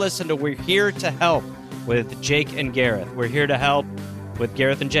 So go listen to We're Here to Help with Jake and Gareth. We're Here to Help with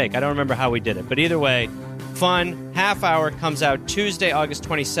Gareth and Jake. I don't remember how we did it, but either way, fun, half hour, comes out Tuesday, August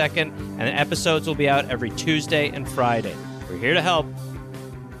 22nd, and the episodes will be out every Tuesday and Friday. We're here to help.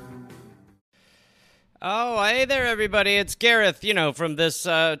 Oh, hey there, everybody. It's Gareth, from this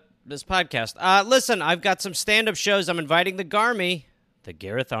podcast. Listen, I've got some stand-up shows I'm inviting the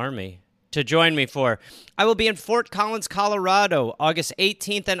Gareth Army, to join me for. I will be in Fort Collins, Colorado, August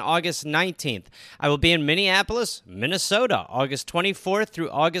 18th and August 19th. I will be in Minneapolis, Minnesota, August 24th through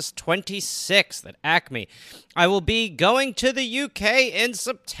August 26th at Acme. I will be going to the UK in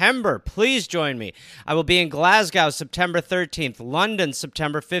September. Please join me. I will be in Glasgow, September 13th, London,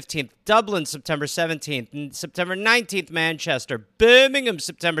 September 15th, Dublin, September 17th, and September 19th, Manchester, Birmingham,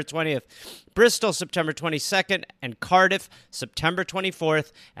 September 20th, Bristol, September 22nd, and Cardiff, September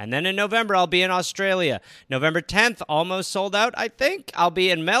 24th. And then in November, I'll be in Australia. November 10th, almost sold out, I think. I'll be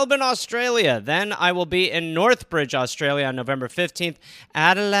in Melbourne, Australia. Then I will be in Northbridge, Australia on November 15th.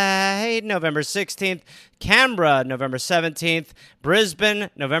 Adelaide, November 16th. Canberra, November 17th. Brisbane,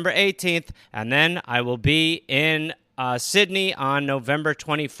 November 18th. And then I will be in Sydney on November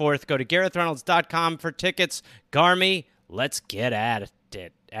 24th. Go to GarethReynolds.com for tickets. Garmy, let's get at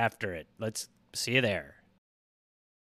it after it. Let's see you there.